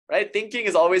 right? Thinking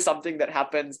is always something that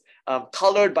happens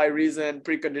colored by reason,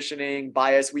 preconditioning,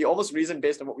 bias. We almost reason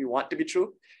based on what we want to be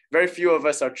true. Very few of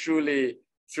us are truly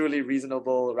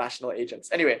reasonable, rational agents.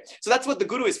 Anyway, so that's what the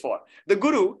guru is for. The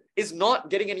guru is not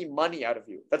getting any money out of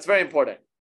you. That's very important.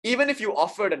 Even if you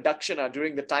offered a dakshina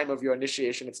during the time of your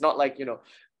initiation, it's not like,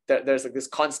 there's like this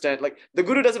constant, like the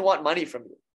guru doesn't want money from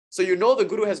you. So the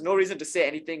guru has no reason to say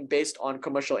anything based on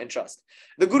commercial interest.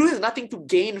 The guru has nothing to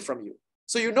gain from you.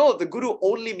 So the guru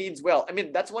only means well. I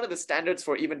mean, that's one of the standards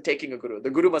for even taking a guru.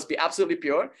 The guru must be absolutely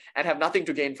pure and have nothing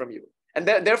to gain from you. And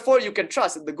therefore you can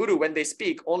trust that the guru, when they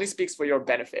speak, only speaks for your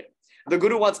benefit. The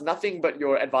guru wants nothing but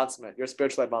your advancement, your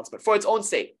spiritual advancement, for its own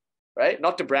sake. Right?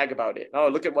 Not to brag about it. Oh,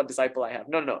 look at what disciple I have.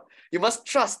 No. You must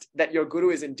trust that your guru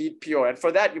is indeed pure. And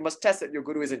for that, you must test that your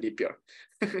guru is indeed pure.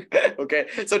 Okay.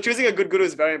 So choosing a good guru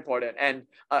is very important. And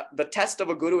the test of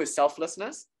a guru is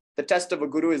selflessness. The test of a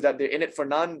guru is that they're in it for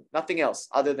nothing else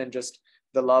other than just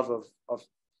the love of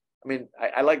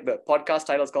I like the podcast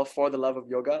title. It's called For the Love of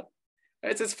Yoga.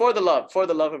 It's for the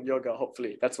love of yoga.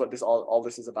 Hopefully that's what all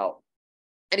this is about.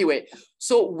 Anyway,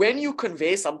 so when you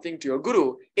convey something to your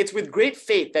guru, it's with great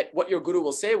faith that what your guru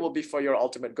will say will be for your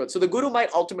ultimate good. So the guru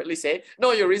might ultimately say,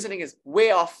 no, your reasoning is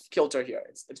way off kilter here.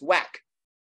 It's whack.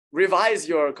 Revise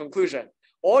your conclusion.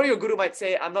 Or your guru might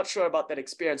say, I'm not sure about that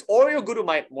experience. Or your guru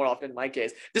might, more often in my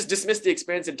case, just dismiss the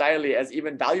experience entirely as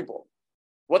even valuable.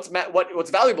 What's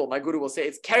valuable, my guru will say,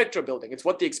 it's character building. It's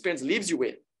what the experience leaves you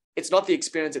with. It's not the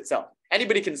experience itself.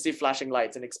 Anybody can see flashing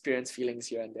lights and experience feelings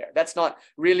here and there. That's not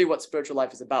really what spiritual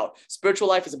life is about. Spiritual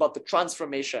life is about the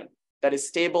transformation that is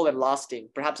stable and lasting,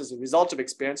 perhaps as a result of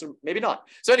experience, or maybe not.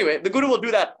 So anyway, the guru will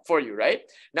do that for you, right?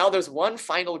 Now there's one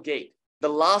final gate, the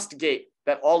last gate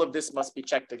that all of this must be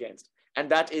checked against. and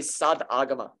that is Sad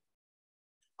Agama.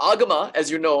 Agama,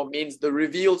 as you know, means the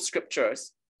revealed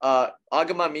scriptures.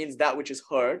 Agama means that which is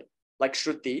heard, like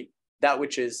Shruti, that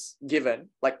which is given,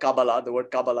 like Kabbalah. The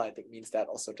word Kabbalah, I think, means that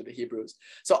also to the Hebrews.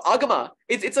 So Agama,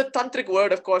 it's a tantric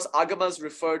word, of course. Agamas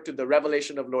refer to the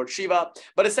revelation of Lord Shiva,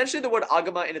 but essentially the word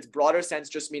Agama in its broader sense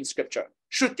just means scripture.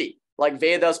 Shruti, like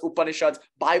Vedas, Upanishads,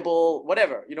 Bible,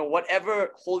 whatever,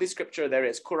 whatever holy scripture there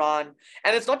is, Quran.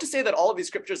 And it's not to say that all of these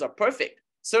scriptures are perfect.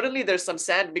 Certainly there's some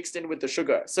sand mixed in with the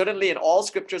sugar. Certainly in all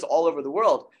scriptures all over the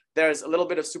world, there's a little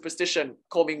bit of superstition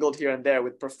commingled here and there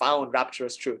with profound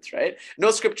rapturous truths, right? No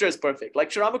scripture is perfect.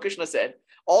 Like Sri Ramakrishna said,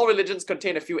 all religions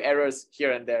contain a few errors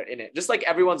here and there in it. Just like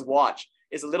everyone's watch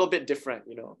is a little bit different,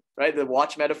 right? The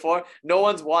watch metaphor, no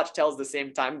one's watch tells the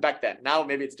same time back then. Now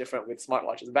maybe it's different with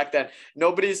smartwatches. Back then,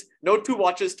 no two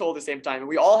watches told the same time. And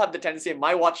we all have the tendency,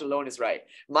 my watch alone is right.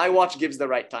 My watch gives the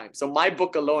right time. So my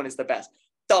book alone is the best.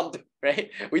 Thump, right?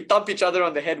 We thump each other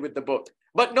on the head with the book.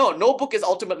 But no book is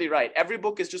ultimately right. Every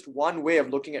book is just one way of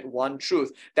looking at one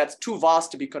truth that's too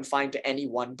vast to be confined to any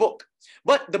one book.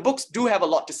 But the books do have a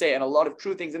lot to say and a lot of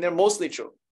true things, and they're mostly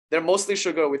true. They're mostly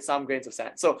sugar with some grains of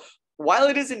sand. So while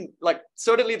it is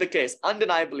certainly the case,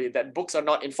 undeniably, that books are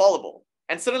not infallible,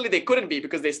 and certainly they couldn't be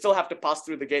because they still have to pass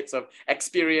through the gates of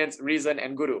experience, reason,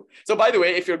 and guru. So by the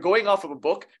way, if you're going off of a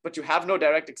book, but you have no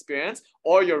direct experience,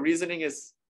 or your reasoning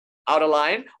is out of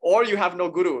line, or you have no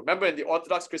guru. Remember, in the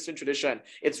Orthodox Christian tradition,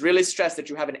 it's really stressed that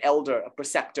you have an elder, a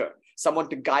preceptor, someone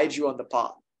to guide you on the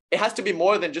path. It has to be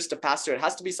more than just a pastor. It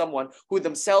has to be someone who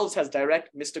themselves has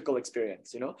direct mystical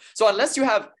experience, So unless you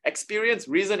have experience,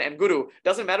 reason, and guru,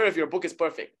 doesn't matter if your book is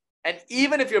perfect. And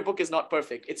even if your book is not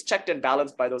perfect, it's checked and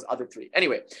balanced by those other three.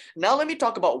 Anyway, now let me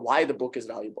talk about why the book is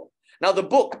valuable. Now, the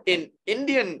book in the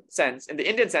Indian sense,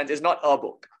 is not a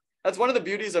book. That's one of the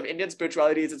beauties of Indian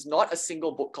spirituality is it's not a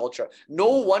single book culture. No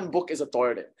one book is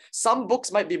authoritative. Some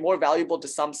books might be more valuable to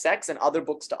some sects and other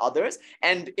books to others.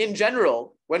 And in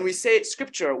general, when we say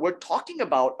scripture, we're talking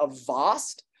about a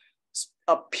vast,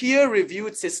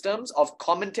 peer-reviewed systems of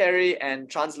commentary and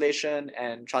translation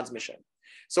and transmission.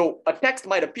 So a text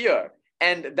might appear,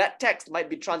 and that text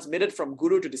might be transmitted from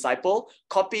guru to disciple,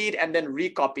 copied and then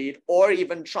recopied, or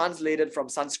even translated from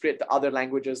Sanskrit to other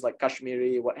languages like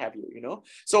Kashmiri, what have you,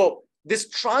 So this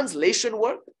translation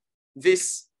work,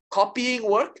 this copying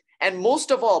work, and most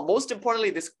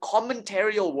importantly, this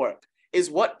commentarial work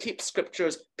is what keeps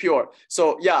scriptures pure.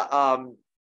 So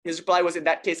his reply was, in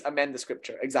that case, amend the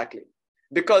scripture. Exactly.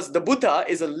 Because the Buddha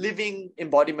is a living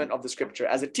embodiment of the scripture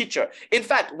as a teacher. In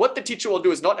fact, what the teacher will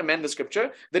do is not amend the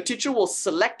scripture. The teacher will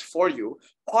select for you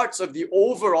parts of the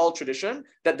overall tradition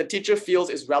that the teacher feels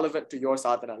is relevant to your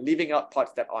sadhana, leaving out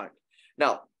parts that aren't.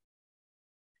 Now,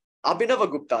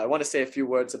 Abhinavagupta, I want to say a few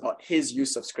words about his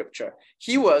use of scripture.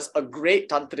 He was a great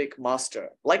tantric master.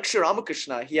 Like Sri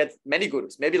Ramakrishna, he had many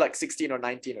gurus, maybe like 16 or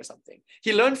 19 or something.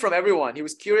 He learned from everyone. He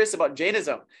was curious about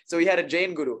Jainism, so he had a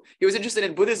Jain guru. He was interested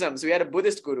in Buddhism, so he had a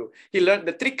Buddhist guru. He learned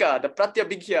the Trika, the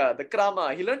Pratyabhigya, the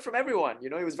Krama. He learned from everyone. He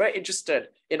was very interested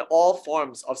in all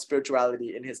forms of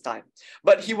spirituality in his time.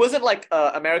 But he wasn't like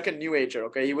an American New Ager,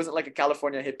 okay? He wasn't like a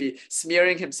California hippie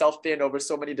smearing himself thin over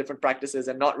so many different practices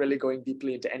and not really going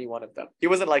deeply into any one of them. He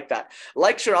wasn't like that.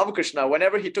 Like Sri Ramakrishna,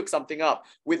 whenever he took something up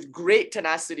with great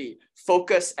tenacity,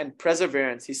 focus, and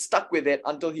perseverance, he stuck with it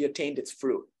until he attained its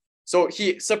fruit. So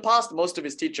he surpassed most of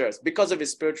his teachers because of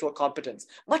his spiritual competence,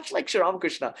 much like Sri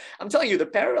Ramakrishna. I'm telling you, the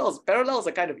parallels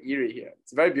are kind of eerie here.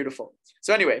 It's very beautiful.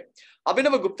 So anyway,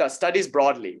 Abhinavagupta studies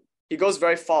broadly. He goes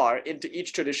very far into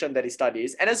each tradition that he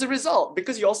studies. And as a result,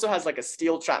 because he also has like a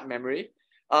steel trap memory,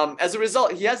 as a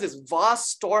result, he has this vast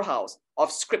storehouse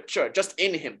of scripture just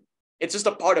in him. It's just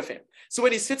a part of him. So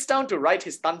when he sits down to write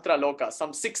his Tantra Loka,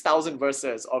 some 6,000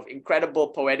 verses of incredible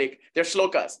poetic, they're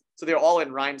shlokas. So they're all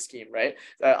in rhyme scheme, right?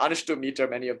 Anushtu meter,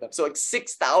 many of them. So like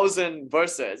 6,000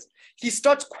 verses. He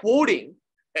starts quoting,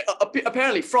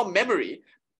 apparently from memory,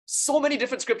 so many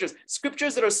different scriptures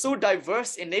that are so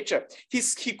diverse in nature.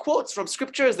 He quotes from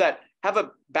scriptures that have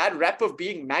a bad rep of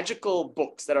being magical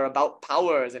books that are about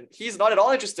powers, and he's not at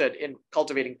all interested in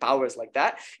cultivating powers like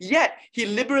that. Yet he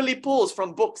liberally pulls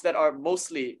from books that are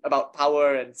mostly about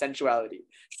power and sensuality,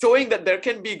 showing that there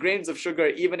can be grains of sugar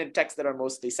even in texts that are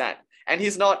mostly sand. And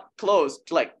he's not closed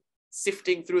to like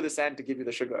sifting through the sand to give you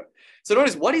the sugar. So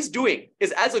notice what he's doing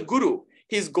is, as a guru,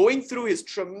 he's going through his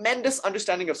tremendous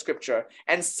understanding of scripture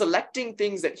and selecting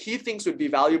things that he thinks would be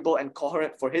valuable and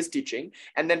coherent for his teaching,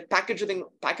 and then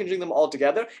packaging them all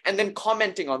together and then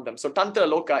commenting on them. So Tantra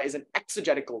Loka is an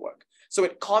exegetical work. So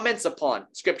it comments upon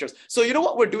scriptures. So you know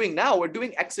what we're doing now? We're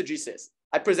doing exegesis.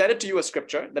 I presented to you a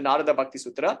scripture, the Narada Bhakti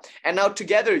Sutra, and now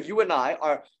together you and I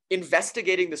are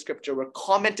investigating the scripture, we're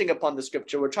commenting upon the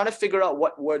scripture, we're trying to figure out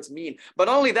what words mean. But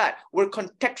not only that, we're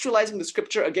contextualizing the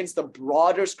scripture against the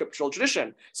broader scriptural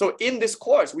tradition. So in this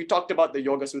course, we talked about the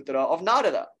Yoga Sutra of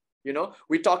Narada.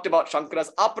 We talked about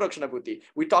Shankara's Aparakshana Buddhi.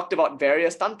 We talked about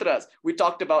various tantras. We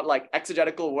talked about like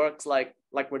exegetical works like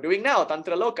we're doing now,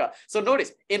 Tantra Loka. So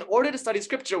notice, in order to study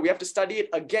scripture, we have to study it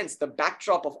against the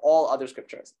backdrop of all other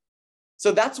scriptures.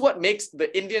 So that's what makes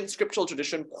the Indian scriptural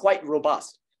tradition quite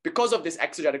robust, because of this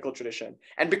exegetical tradition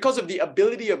and because of the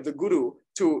ability of the guru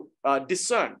to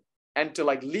discern and to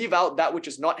like leave out that which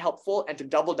is not helpful and to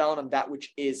double down on that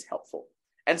which is helpful.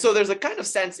 And so there's a kind of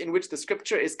sense in which the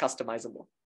scripture is customizable.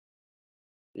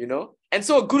 And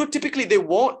so a guru, typically they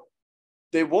won't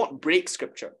break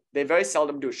scripture. They very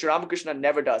seldom do. Sri Ramakrishna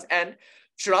never does. And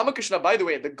Sri Ramakrishna, by the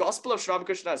way, the gospel of Sri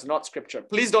Ramakrishna is not scripture.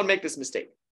 Please don't make this mistake.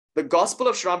 The gospel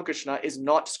of Sri Ramakrishna is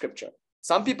not scripture.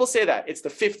 Some people say that it's the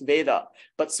fifth Veda,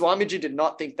 but Swamiji did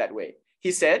not think that way.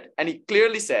 He said, and he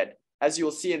clearly said, as you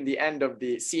will see in the end of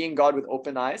the Seeing God with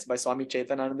Open Eyes by Swami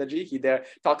Chaitananandaji, he there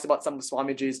talks about some of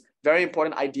Swamiji's very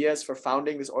important ideas for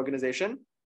founding this organization.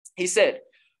 He said,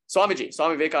 Swami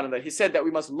Vivekananda, he said that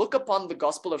we must look upon the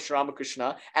gospel of Sri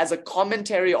Ramakrishna as a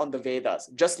commentary on the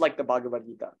Vedas, just like the Bhagavad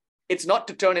Gita. It's not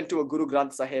to turn into a Guru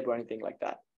Granth Sahib or anything like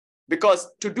that. Because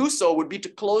to do so would be to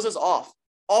close us off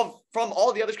from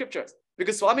all the other scriptures.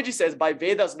 Because Swamiji says, by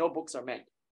Vedas, no books are meant,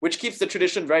 which keeps the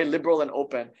tradition very liberal and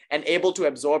open and able to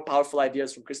absorb powerful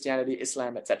ideas from Christianity,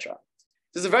 Islam, etc.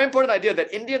 This is a very important idea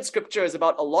that Indian scripture is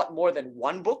about a lot more than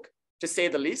one book, to say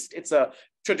the least. It's a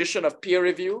tradition of peer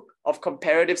review, of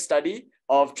comparative study,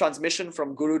 of transmission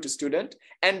from guru to student.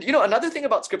 And another thing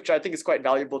about scripture I think is quite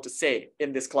valuable to say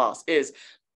in this class is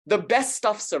the best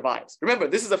stuff survives. Remember,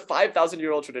 this is a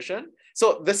 5,000-year-old tradition.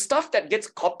 So the stuff that gets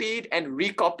copied and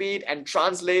recopied and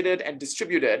translated and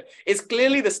distributed is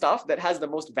clearly the stuff that has the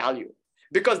most value,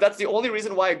 because that's the only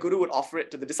reason why a guru would offer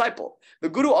it to the disciple. The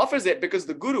guru offers it because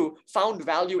the guru found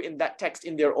value in that text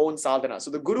in their own sadhana. So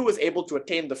the guru was able to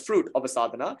attain the fruit of a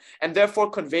sadhana and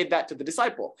therefore conveyed that to the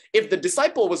disciple. If the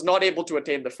disciple was not able to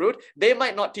attain the fruit, they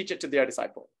might not teach it to their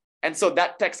disciple. And so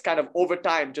that text kind of over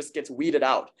time just gets weeded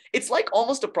out. It's like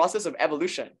almost a process of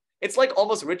evolution. It's like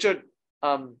almost Richard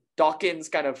Dawkins'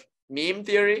 kind of meme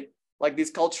theory. Like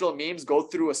these cultural memes go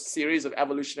through a series of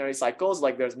evolutionary cycles,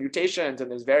 like there's mutations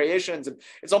and there's variations. And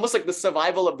it's almost like the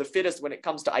survival of the fittest when it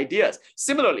comes to ideas.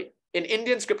 Similarly, in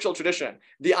Indian scriptural tradition,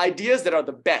 the ideas that are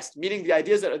the best, meaning the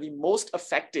ideas that are the most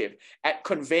effective at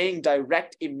conveying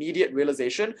direct, immediate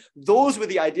realization, those were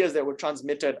the ideas that were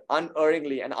transmitted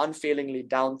unerringly and unfailingly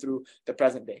down through the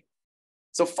present day.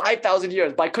 So 5,000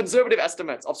 years, by conservative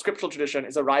estimates of scriptural tradition,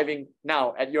 is arriving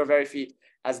now at your very feet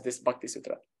as this Bhakti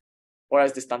Sutra, or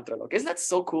as this Tantra Loka. Isn't that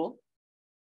so cool?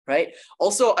 Right?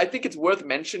 Also, I think it's worth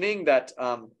mentioning that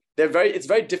it's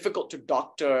very difficult to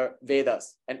doctor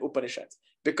Vedas and Upanishads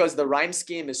because the rhyme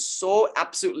scheme is so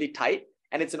absolutely tight,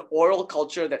 and it's an oral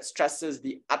culture that stresses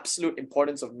the absolute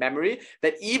importance of memory,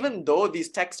 that even though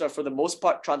these texts are for the most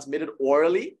part transmitted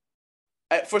orally,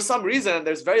 for some reason,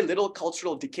 there's very little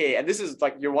cultural decay. And this is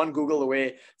like you're one Google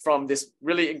away from this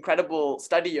really incredible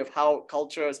study of how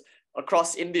cultures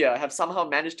across India have somehow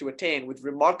managed to attain with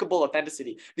remarkable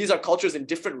authenticity. These are cultures in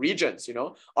different regions,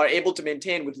 are able to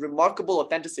maintain with remarkable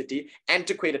authenticity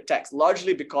antiquated texts,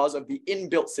 largely because of the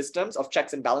inbuilt systems of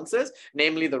checks and balances,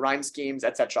 namely the rhyme schemes,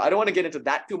 etc. I don't want to get into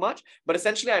that too much, but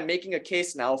essentially I'm making a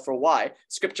case now for why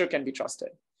scripture can be trusted,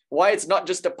 why it's not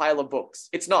just a pile of books.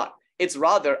 It's not. It's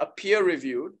rather a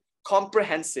peer-reviewed,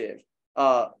 comprehensive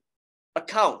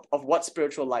account of what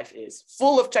spiritual life is,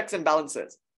 full of checks and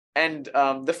balances. And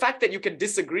the fact that you can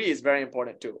disagree is very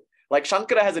important too. Like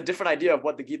Shankara has a different idea of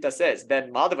what the Gita says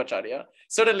than Madhavacharya.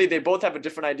 Certainly they both have a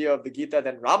different idea of the Gita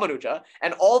than Ramanuja.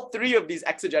 And all three of these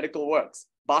exegetical works,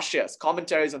 bhashyas,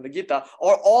 commentaries on the Gita,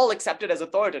 are all accepted as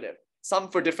authoritative. Some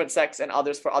for different sects and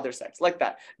others for other sects, like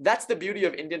that. That's the beauty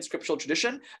of Indian scriptural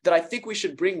tradition that I think we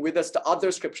should bring with us to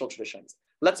other scriptural traditions.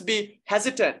 Let's be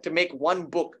hesitant to make one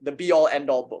book the be-all,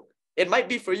 end-all book. It might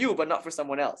be for you, but not for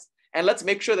someone else. And let's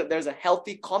make sure that there's a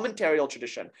healthy commentarial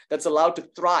tradition that's allowed to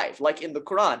thrive. Like in the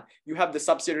Quran, you have the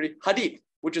subsidiary Hadith,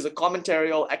 which is a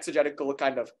commentarial, exegetical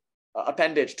kind of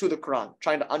appendage to the Quran,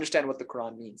 trying to understand what the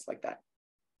Quran means, like that.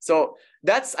 So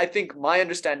that's, I think, my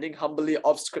understanding humbly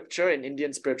of scripture in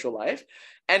Indian spiritual life.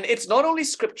 And it's not only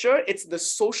scripture, it's the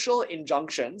social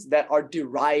injunctions that are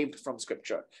derived from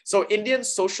scripture. So Indian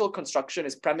social construction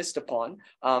is premised upon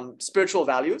spiritual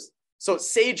values. So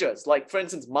sages, like for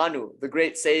instance, Manu, the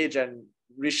great sage and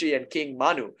Rishi and King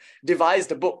Manu,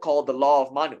 devised a book called The Law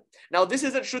of Manu. Now, this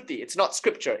isn't Shruti, it's not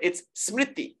scripture, it's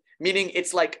Smriti, meaning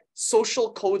it's like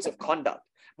social codes of conduct.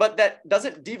 But that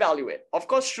doesn't devalue it. Of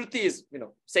course, Shruti is,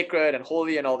 sacred and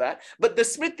holy and all that. But the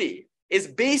Smriti is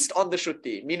based on the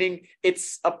Shruti, meaning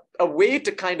it's a way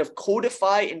to kind of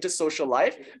codify into social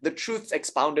life the truths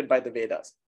expounded by the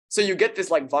Vedas. So you get this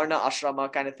like Varna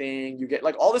Ashrama kind of thing. You get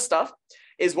like all this stuff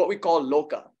is what we call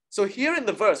Loka. So here in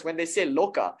the verse, when they say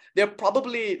Loka, they're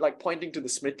probably like pointing to the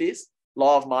Smritis,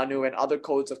 law of Manu and other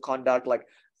codes of conduct, like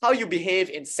how you behave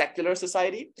in secular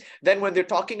society. Then when they're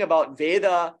talking about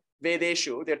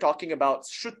Vedeshu, they're talking about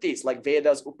Shrutis like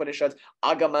Vedas, Upanishads,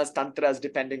 Agamas, Tantras,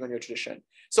 depending on your tradition.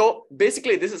 So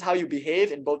basically, this is how you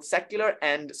behave in both secular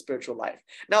and spiritual life.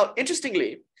 Now,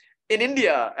 interestingly, in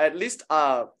India, at least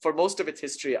for most of its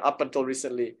history, up until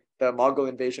recently, the Mughal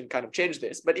invasion kind of changed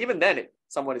this. But even then, it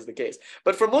somewhat is the case.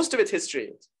 But for most of its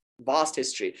history, vast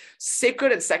history,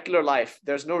 sacred and secular life,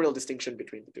 there's no real distinction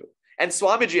between the two. And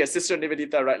Swamiji, as Sister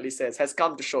Nivedita rightly says, has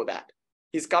come to show that.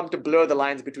 He's come to blur the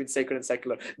lines between sacred and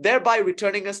secular, thereby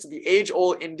returning us to the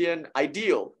age-old Indian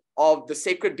ideal of the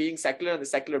sacred being secular and the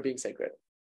secular being sacred.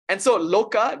 And so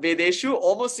Loka, Vedeshu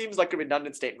almost seems like a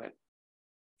redundant statement.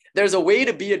 There's a way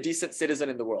to be a decent citizen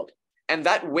in the world. And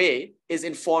that way is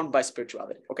informed by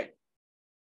spirituality. Okay.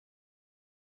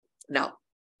 Now,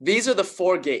 these are the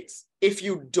 4 gates. If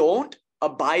you don't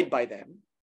abide by them,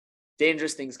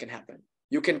 dangerous things can happen.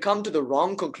 You can come to the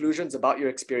wrong conclusions about your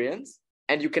experience,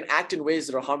 and you can act in ways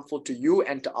that are harmful to you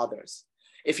and to others.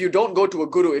 If you don't go to a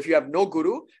guru, if you have no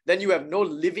guru, then you have no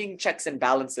living checks and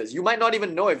balances. You might not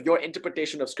even know if your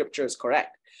interpretation of scripture is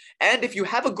correct. And if you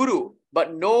have a guru,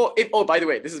 but by the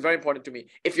way, this is very important to me.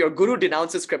 If your guru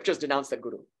denounces scriptures, denounce that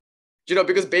guru.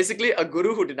 Because basically a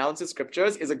guru who denounces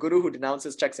scriptures is a guru who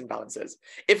denounces checks and balances.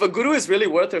 If a guru is really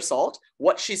worth her salt,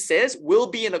 what she says will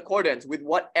be in accordance with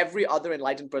what every other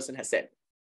enlightened person has said,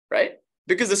 right?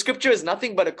 Because the scripture is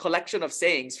nothing but a collection of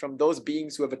sayings from those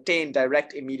beings who have attained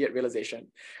direct, immediate realization.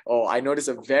 Oh, I notice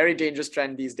a very dangerous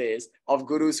trend these days of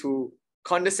gurus who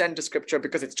condescend to scripture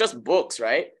because it's just books,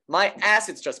 right? My ass,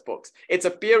 it's just books. It's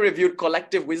a peer-reviewed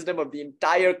collective wisdom of the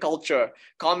entire culture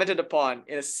commented upon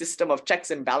in a system of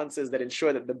checks and balances that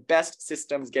ensure that the best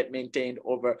systems get maintained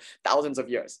over thousands of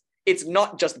years. It's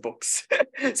not just books.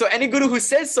 So any guru who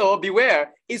says so,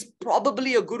 beware, is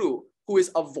probably a guru who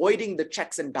is avoiding the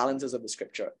checks and balances of the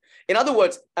scripture. In other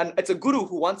words, it's a guru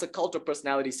who wants a cult of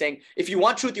personality saying, if you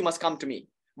want truth, you must come to me.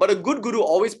 But a good guru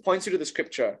always points you to the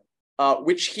scripture,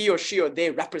 which he or she or they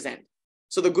represent.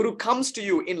 So the guru comes to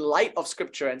you in light of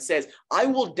scripture and says, I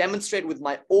will demonstrate with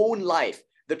my own life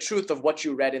the truth of what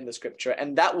you read in the scripture.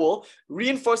 And that will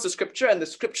reinforce the scripture and the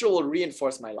scripture will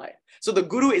reinforce my life. So the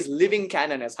guru is living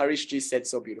canon, as Harish Ji said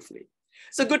so beautifully.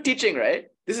 It's a good teaching, right?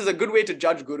 This is a good way to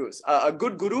judge gurus. A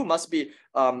good guru must be,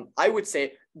 I would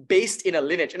say, based in a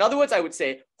lineage. In other words, I would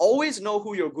say, always know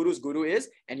who your guru's guru is.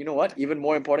 And you know what? Even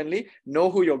more importantly, know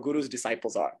who your guru's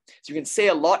disciples are. So you can say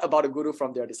a lot about a guru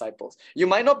from their disciples. You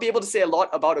might not be able to say a lot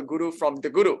about a guru from the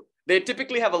guru. They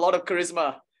typically have a lot of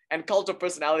charisma and cult of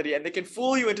personality, and they can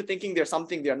fool you into thinking they're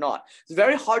something they're not. It's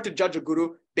very hard to judge a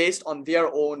guru based on their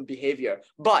own behavior.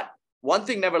 But one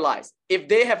thing never lies. If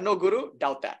they have no guru,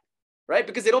 doubt that. Right?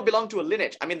 Because they don't belong to a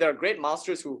lineage. I mean, there are great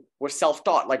masters who were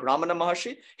self-taught, like Ramana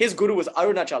Maharshi. His guru was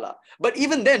Arunachala. But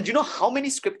even then, do you know how many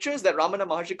scriptures that Ramana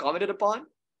Maharshi commented upon?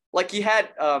 Like he had,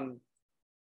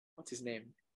 what's his name?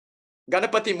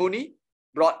 Ganapati Muni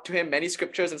brought to him many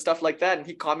scriptures and stuff like that. And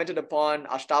he commented upon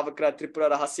Ashtavakra, Tripura,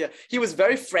 Rahasya. He was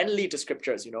very friendly to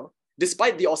scriptures,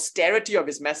 Despite the austerity of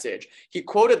his message, he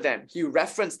quoted them, he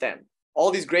referenced them. All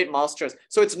these great masters.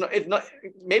 So it's not,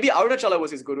 maybe Arunachala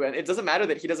was his guru, and it doesn't matter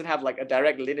that he doesn't have like a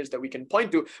direct lineage that we can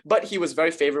point to, but he was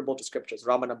very favorable to scriptures,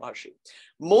 Ramana Maharshi.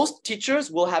 Most teachers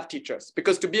will have teachers,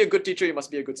 because to be a good teacher, you must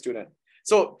be a good student.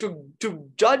 So to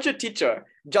judge a teacher,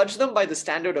 judge them by the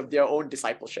standard of their own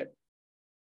discipleship.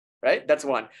 Right? That's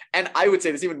one. And I would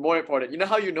say this is even more important. You know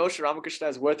how you know Sri Ramakrishna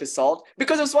is worth his salt?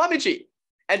 Because of Swamiji.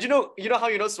 And you know how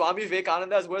you know Swami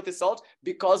Vivekananda is worth his salt?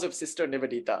 Because of Sister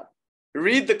Nivedita.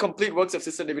 Read the complete works of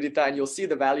Sister Nivedita and you'll see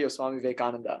the value of Swami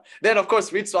Vivekananda. Then, of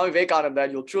course, read Swami Vivekananda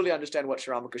and you'll truly understand what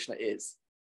Sri Ramakrishna is.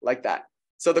 Like that.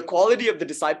 So the quality of the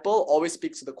disciple always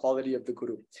speaks to the quality of the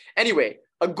guru. Anyway,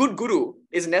 a good guru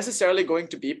is necessarily going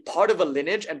to be part of a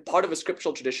lineage and part of a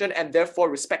scriptural tradition and therefore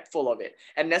respectful of it.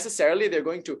 And necessarily they're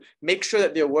going to make sure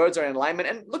that their words are in alignment.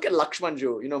 And look at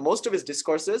Lakshmanju, most of his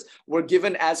discourses were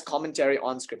given as commentary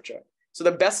on scripture. So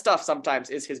the best stuff sometimes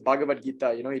is his Bhagavad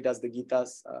Gita. He does the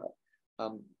Gitas,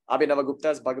 Abhinava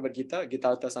Gupta's Bhagavad Gita,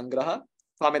 Gitartha Sangraha,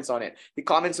 comments on it. He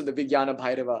comments on the Vijnana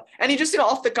Bhairava. And he just,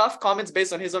 off the cuff, comments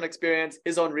based on his own experience,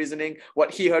 his own reasoning,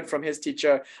 what he heard from his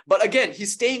teacher. But again,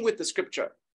 he's staying with the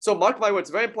scripture. So mark my words,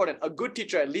 very important. A good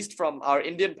teacher, at least from our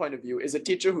Indian point of view, is a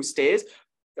teacher who stays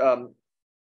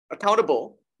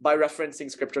accountable by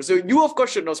referencing scripture. So you, of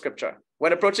course, should know scripture.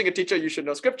 When approaching a teacher, you should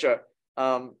know scripture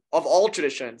of all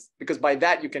traditions, because by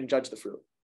that you can judge the fruit,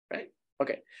 right?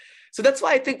 Okay. So that's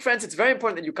why I think, friends, it's very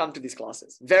important that you come to these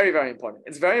classes. Very, very important.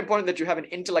 It's very important that you have an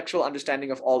intellectual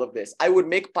understanding of all of this. I would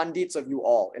make pandits of you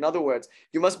all. In other words,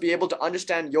 you must be able to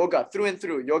understand yoga through and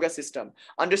through, yoga system.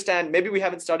 Understand, maybe we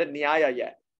haven't started Nyaya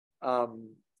yet.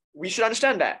 We should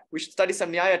understand that. We should study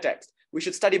some Nyaya text. We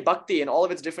should study Bhakti in all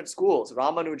of its different schools,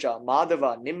 Ramanuja,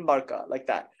 Madhava, Nimbarka, like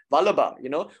that. Vallabha,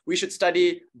 we should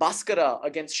study Bhaskara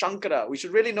against Shankara. We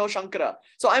should really know Shankara.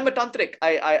 So I'm a tantric.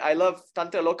 I love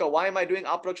Tantra Loka. Why am I doing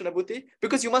Aprakshana Bhuti?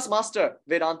 Because you must master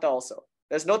Vedanta also.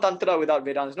 There's no Tantra without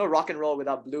Vedanta. There's no rock and roll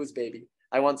without blues, baby.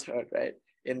 I once heard, right?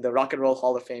 In the Rock and Roll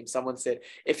Hall of Fame, someone said,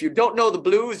 if you don't know the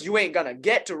blues, you ain't gonna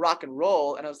get to rock and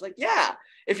roll. And I was like, yeah,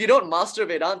 if you don't master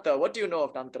Vedanta, what do you know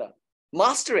of Tantra?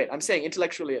 Master it. I'm saying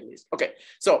intellectually at least. Okay,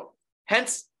 so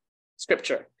hence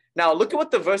scripture. Now look at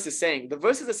what the verse is saying. The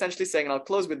verse is essentially saying, and I'll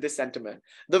close with this sentiment.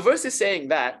 The verse is saying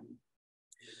that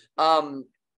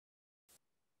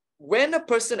when a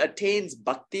person attains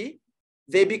bhakti,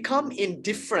 they become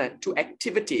indifferent to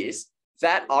activities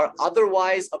that are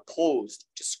otherwise opposed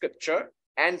to scripture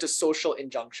and to social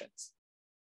injunctions.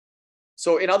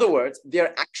 So in other words,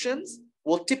 their actions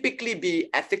will typically be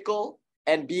ethical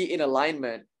and be in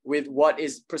alignment with what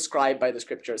is prescribed by the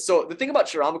scriptures. So the thing about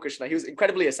Sri Ramakrishna, he was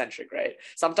incredibly eccentric, right?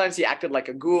 Sometimes he acted like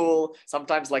a ghoul,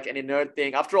 sometimes like an inert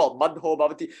thing. After all, Madho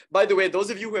Bhavati. By the way, those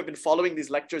of you who have been following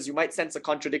these lectures, you might sense a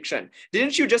contradiction.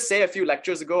 Didn't you just say a few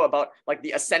lectures ago about like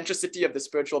the eccentricity of the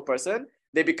spiritual person?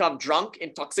 They become drunk,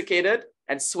 intoxicated,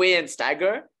 and sway and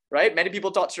stagger, right? Many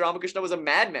people thought Sri Ramakrishna was a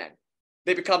madman.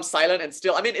 They become silent and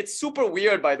still. I mean, it's super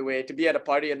weird, by the way, to be at a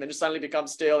party and then just suddenly become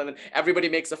still and then everybody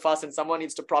makes a fuss and someone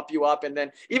needs to prop you up. And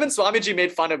then even Swamiji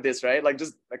made fun of this, right? Like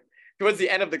just like towards the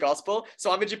end of the gospel,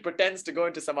 Swamiji pretends to go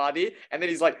into samadhi and then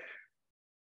he's like,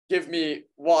 give me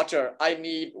water. I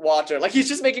need water. Like he's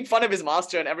just making fun of his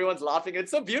master and everyone's laughing.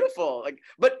 It's so beautiful. Like,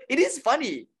 but it is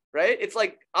funny, right? It's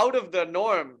like out of the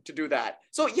norm to do that.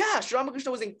 So yeah, Sri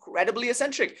Ramakrishna was incredibly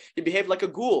eccentric. He behaved like a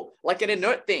ghoul, like an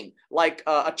inert thing, like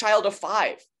a child of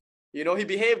 5. He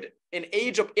behaved in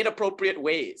age of inappropriate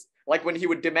ways. Like when he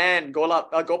would demand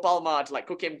Gopal Ma to like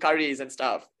cook him curries and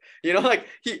stuff. Like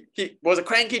he was a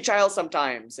cranky child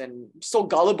sometimes and so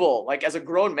gullible. Like as a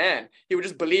grown man, he would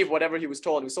just believe whatever he was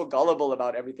told. He was so gullible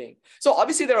about everything. So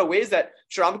obviously there are ways that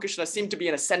Sri Ramakrishna seemed to be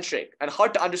an eccentric and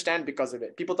hard to understand because of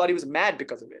it. People thought he was mad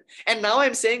because of it. And now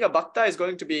I'm saying a bhakta is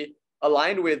going to be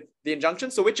aligned with the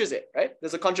injunction. So which is it, right?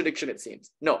 There's a contradiction, it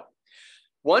seems. No.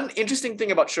 One interesting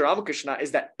thing about Sri Ramakrishna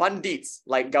is that pandits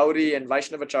like Gauri and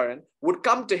Vaishnavacharan would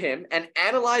come to him and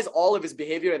analyze all of his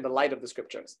behavior in the light of the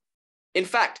scriptures. In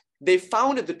fact, they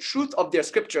found the truth of their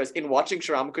scriptures in watching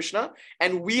Sri Ramakrishna,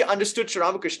 and we understood Sri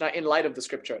Ramakrishna in light of the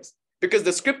scriptures because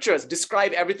the scriptures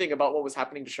describe everything about what was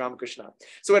happening to Sri Ramakrishna.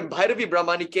 So when Bhairavi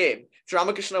Brahmani came, Sri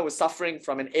Ramakrishna was suffering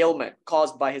from an ailment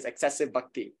caused by his excessive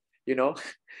bhakti.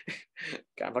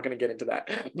 Okay, I'm not going to get into that.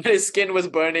 But his skin was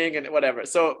burning and whatever.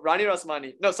 So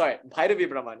Bhairavi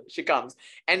Brahmani, she comes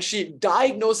and she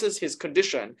diagnoses his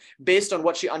condition based on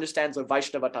what she understands of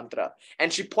Vaishnava Tantra.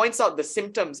 And she points out the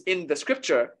symptoms in the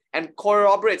scripture and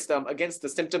corroborates them against the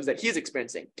symptoms that he's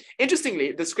experiencing.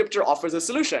 Interestingly, the scripture offers a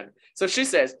solution. So she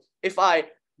says, if I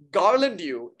garland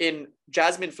you in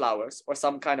jasmine flowers or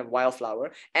some kind of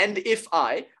wildflower, and if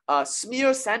I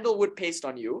smear sandalwood paste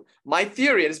on you, my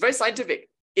theory, and it's very scientific,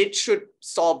 it should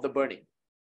solve the burning.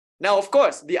 Now, of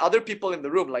course, the other people in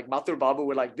the room, like Mathur Babu,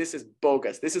 were like, this is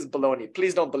bogus. This is baloney.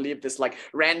 Please don't believe this like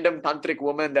random tantric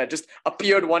woman that just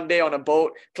appeared one day on a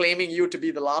boat claiming you to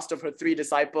be the last of her 3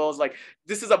 disciples. Like,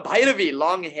 this is a Bhairavi,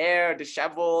 long hair,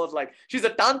 disheveled. Like, she's a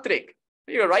tantric.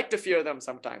 You're right to fear them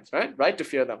sometimes, right? Right to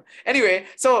fear them. Anyway,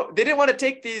 so they didn't want to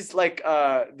take these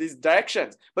these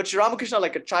directions. But Sri Ramakrishna,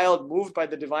 like a child moved by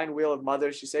the divine will of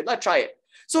mother, she said, let's try it.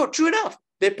 So true enough,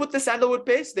 they put the sandalwood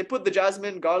paste, they put the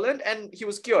jasmine garland, and he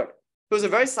was cured. It was a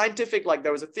very scientific, like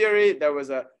there was a theory, there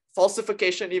was a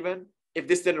falsification even, if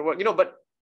this didn't work, but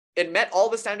it met all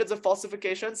the standards of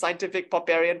falsification, scientific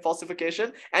Popperian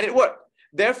falsification, and it worked.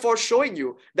 Therefore showing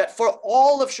you that for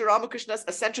all of Sri Ramakrishna's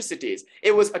eccentricities,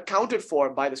 it was accounted for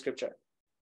by the scripture.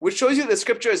 Which shows you the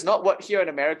scripture is not what here in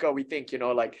America we think,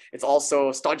 like it's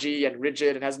also stodgy and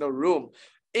rigid and has no room.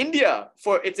 India,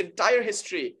 for its entire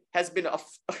history, has been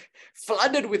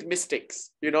flooded with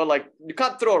mystics. Like you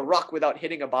can't throw a rock without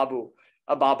hitting a baba.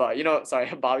 You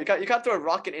can't throw a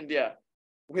rock in India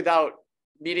without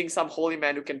meeting some holy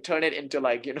man who can turn it into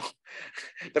like,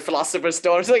 the philosopher's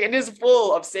stone. So like India is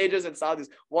full of sages and sadhus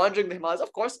wandering the Himalayas.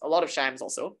 Of course, a lot of shams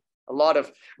also.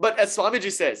 But as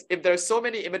Swamiji says, if there are so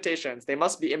many imitations, they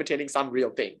must be imitating some real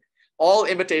thing. All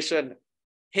imitation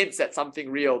hints at something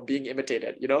real being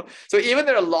imitated, So even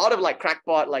there are a lot of like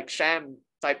crackpot, like sham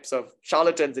types of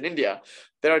charlatans in India.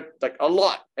 There are like a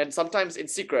lot, and sometimes in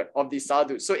secret, of these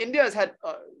sadhus. So India has had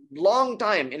a long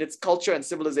time in its culture and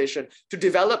civilization to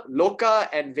develop loka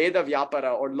and Veda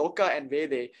Vyapara, or loka and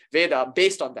Veda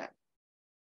based on that.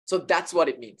 So that's what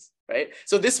it means, right?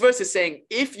 So this verse is saying,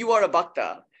 if you are a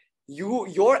bhakta,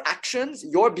 your actions,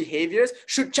 your behaviors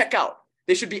should check out.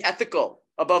 They should be ethical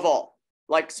above all.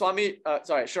 Like Sri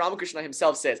Ramakrishna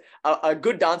himself says, a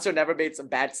good dancer never makes a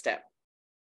bad step.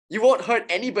 You won't hurt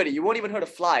anybody. You won't even hurt a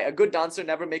fly. A good dancer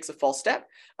never makes a false step.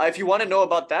 If you want to know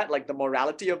about that, like the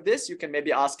morality of this, you can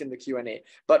maybe ask in the Q&A.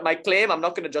 But my claim, I'm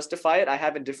not going to justify it, I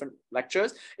have in different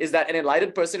lectures, is that an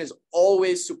enlightened person is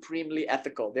always supremely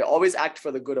ethical. They always act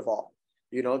for the good of all.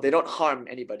 They don't harm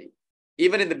anybody.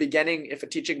 Even in the beginning, if a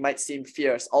teaching might seem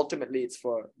fierce, ultimately it's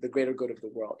for the greater good of the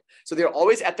world. So they're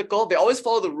always ethical. They always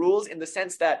follow the rules in the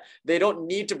sense that they don't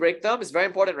need to break them. It's very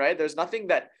important, right? There's nothing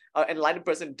that an enlightened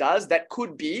person does that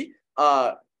could be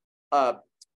called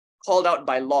out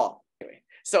by law. Anyway,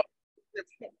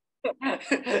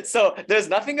 so there's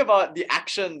nothing about the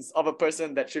actions of a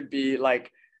person that should be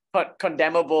like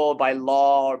condemnable by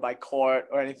law or by court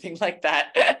or anything like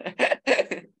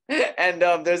that. And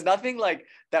there's nothing like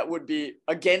that would be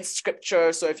against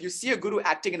scripture. So if you see a guru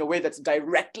acting in a way that's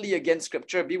directly against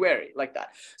scripture, be wary like that.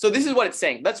 So this is what it's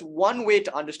saying. That's one way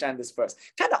to understand this verse.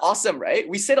 Kind of awesome, right?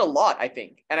 We said a lot, I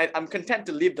think. And I'm content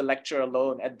to leave the lecture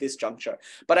alone at this juncture.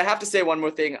 But I have to say one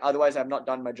more thing. Otherwise, I've not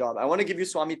done my job. I want to give you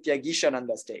Swami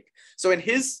Tyagishananda's take. So in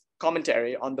his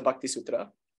commentary on the Bhakti Sutra,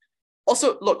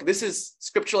 also, look, this is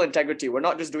scriptural integrity. We're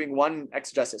not just doing one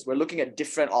exegesis. We're looking at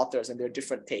different authors and their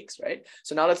different takes, right?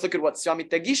 So now let's look at what Swami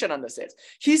Tyagishananda says.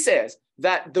 He says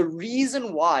that the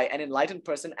reason why an enlightened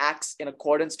person acts in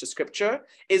accordance to scripture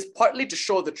is partly to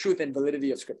show the truth and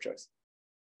validity of scriptures.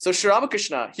 So Sri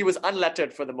Ramakrishna, he was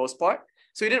unlettered for the most part.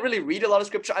 So he didn't really read a lot of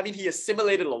scripture. I mean, he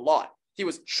assimilated a lot. He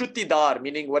was shrutidar,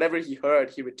 meaning whatever he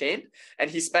heard, he retained.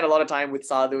 And he spent a lot of time with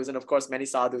sadhus, and of course, many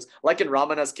sadhus. Like in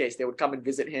Ramana's case, they would come and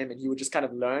visit him and he would just kind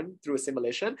of learn through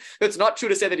assimilation. So it's not true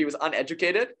to say that he was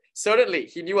uneducated. Certainly,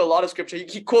 he knew a lot of scripture.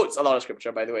 He quotes a lot of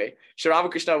scripture, by the way. Sri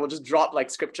Ramakrishna will just drop like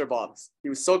scripture bombs. He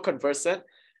was so conversant.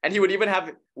 And he would even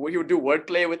he would do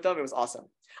wordplay with them. It was awesome.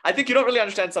 I think you don't really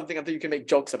understand something until you can make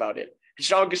jokes about it.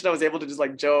 Sri Ramakrishna was able to just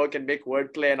like joke and make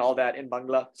wordplay and all that in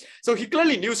Bangla. So he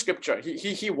clearly knew scripture.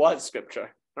 He was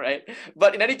scripture, right?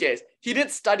 But in any case, he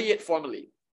didn't study it formally.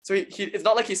 So it's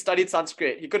not like he studied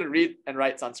Sanskrit. He couldn't read and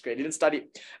write Sanskrit. He didn't study.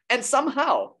 And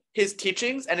somehow his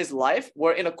teachings and his life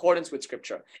were in accordance with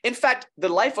scripture. In fact, the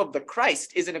life of the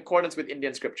Christ is in accordance with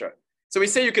Indian scripture. So we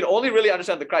say you can only really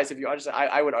understand the Christ if you understand,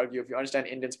 I would argue, if you understand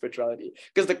Indian spirituality,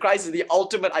 because the Christ is the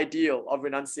ultimate ideal of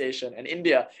renunciation, and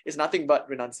India is nothing but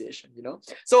renunciation,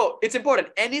 So it's important.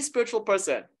 Any spiritual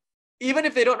person, even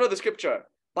if they don't know the scripture,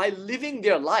 by living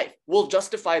their life will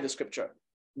justify the scripture.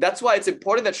 That's why it's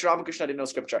important that Sri Ramakrishna didn't know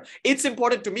scripture. It's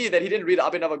important to me that he didn't read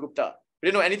Abhinavagupta. He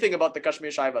didn't know anything about the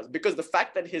Kashmir Shaivas, because the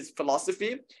fact that his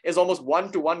philosophy is almost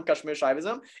one-to-one Kashmir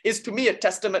Shaivism is to me a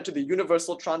testament to the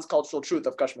universal transcultural truth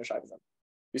of Kashmir Shaivism.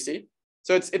 You see?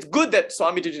 So it's good that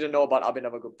Swamiji didn't know about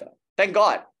Abhinavagupta. Thank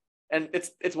God. And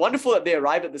it's wonderful that they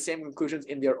arrived at the same conclusions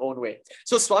in their own way.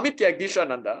 So Swami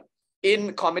Tyagishananda,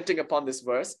 in commenting upon this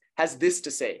verse, has this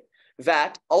to say,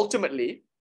 that ultimately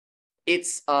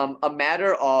it's a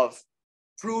matter of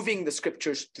proving the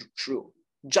scriptures true.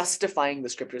 Justifying the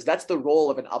scriptures. That's the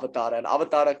role of an avatara. An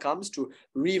avatara comes to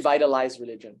revitalize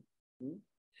religion.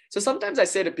 So sometimes I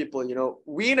say to people,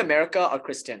 we in America are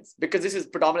Christians because this is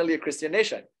predominantly a Christian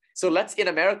nation. So let's in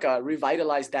America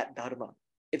revitalize that dharma.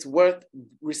 It's worth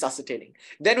resuscitating.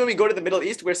 Then when we go to the Middle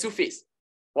East, we're Sufis.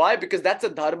 Why? Because that's a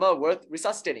dharma worth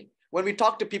resuscitating. When we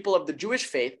talk to people of the Jewish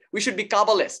faith, we should be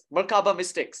Kabbalists, Merkaba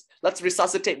mystics. Let's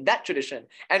resuscitate that tradition.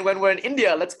 And when we're in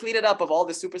India, let's clean it up of all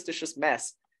this superstitious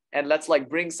mess. And let's like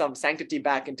bring some sanctity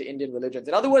back into Indian religions.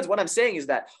 In other words, what I'm saying is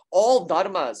that all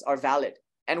dharmas are valid.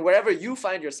 And wherever you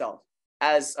find yourself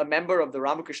as a member of the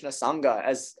Ramakrishna Sangha,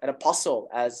 as an apostle,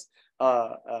 as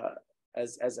a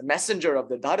messenger of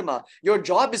the dharma, your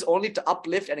job is only to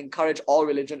uplift and encourage all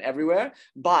religion everywhere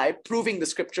by proving the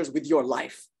scriptures with your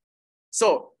life.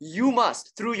 So you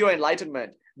must, through your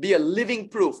enlightenment, be a living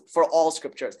proof for all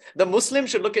scriptures. The Muslim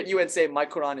should look at you and say, my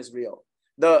Quran is real.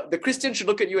 The Christian should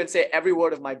look at you and say, every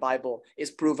word of my Bible is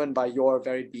proven by your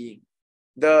very being.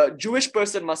 The Jewish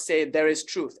person must say there is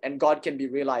truth and God can be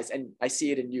realized and I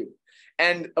see it in you.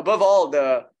 And above all,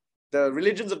 the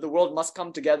religions of the world must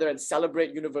come together and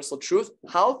celebrate universal truth.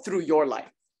 How? Through your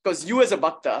life. Because you as a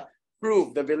bhakta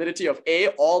prove the validity of A,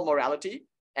 all morality,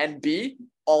 and B,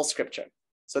 all scripture.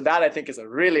 So that I think is a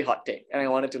really hot take and I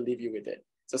wanted to leave you with it.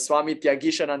 So Swami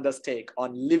Tyagishananda's take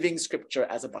on living scripture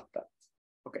as a bhakta.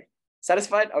 Okay,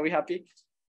 satisfied? Are we happy?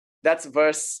 That's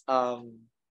verse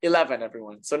 11,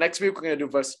 everyone. So next week, we're going to do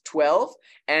verse 12.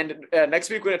 And next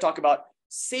week, we're going to talk about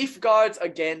safeguards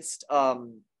against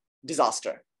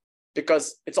disaster,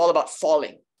 because it's all about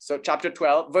falling. So chapter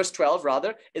 12, verse 12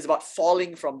 rather, is about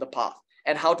falling from the path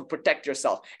and how to protect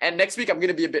yourself. And next week, I'm going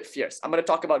to be a bit fierce. I'm going to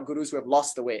talk about gurus who have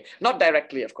lost the way. Not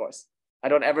directly, of course. I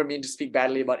don't ever mean to speak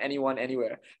badly about anyone,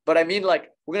 anywhere. But I mean,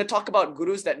 like, we're going to talk about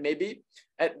gurus that maybe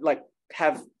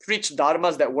have preached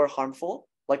dharmas that were harmful,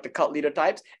 like the cult leader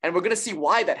types. And we're going to see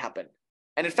why that happened.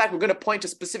 And in fact, we're going to point to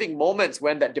specific moments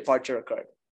when that departure occurred,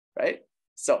 right?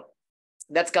 So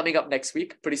that's coming up next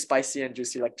week. Pretty spicy and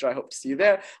juicy lecture. I hope to see you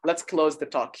there. Let's close the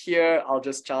talk here. I'll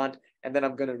just chant, and then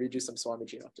I'm going to read you some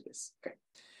Swamiji after this. Okay.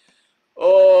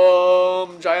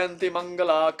 Om Jayanti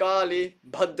Mangala Kali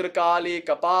Bhadra Kali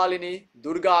Kapalini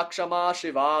Durga Kshama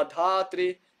Shiva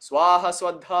Dhatri Swaha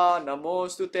Swadha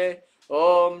Namostute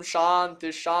Om Shanti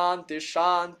Shanti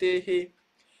Shanti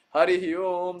Hari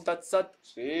Om Tat Sat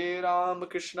Shri Ram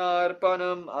Krishna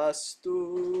Arpanam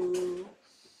Astu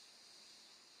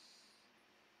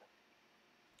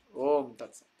Om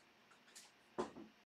Tat Sat.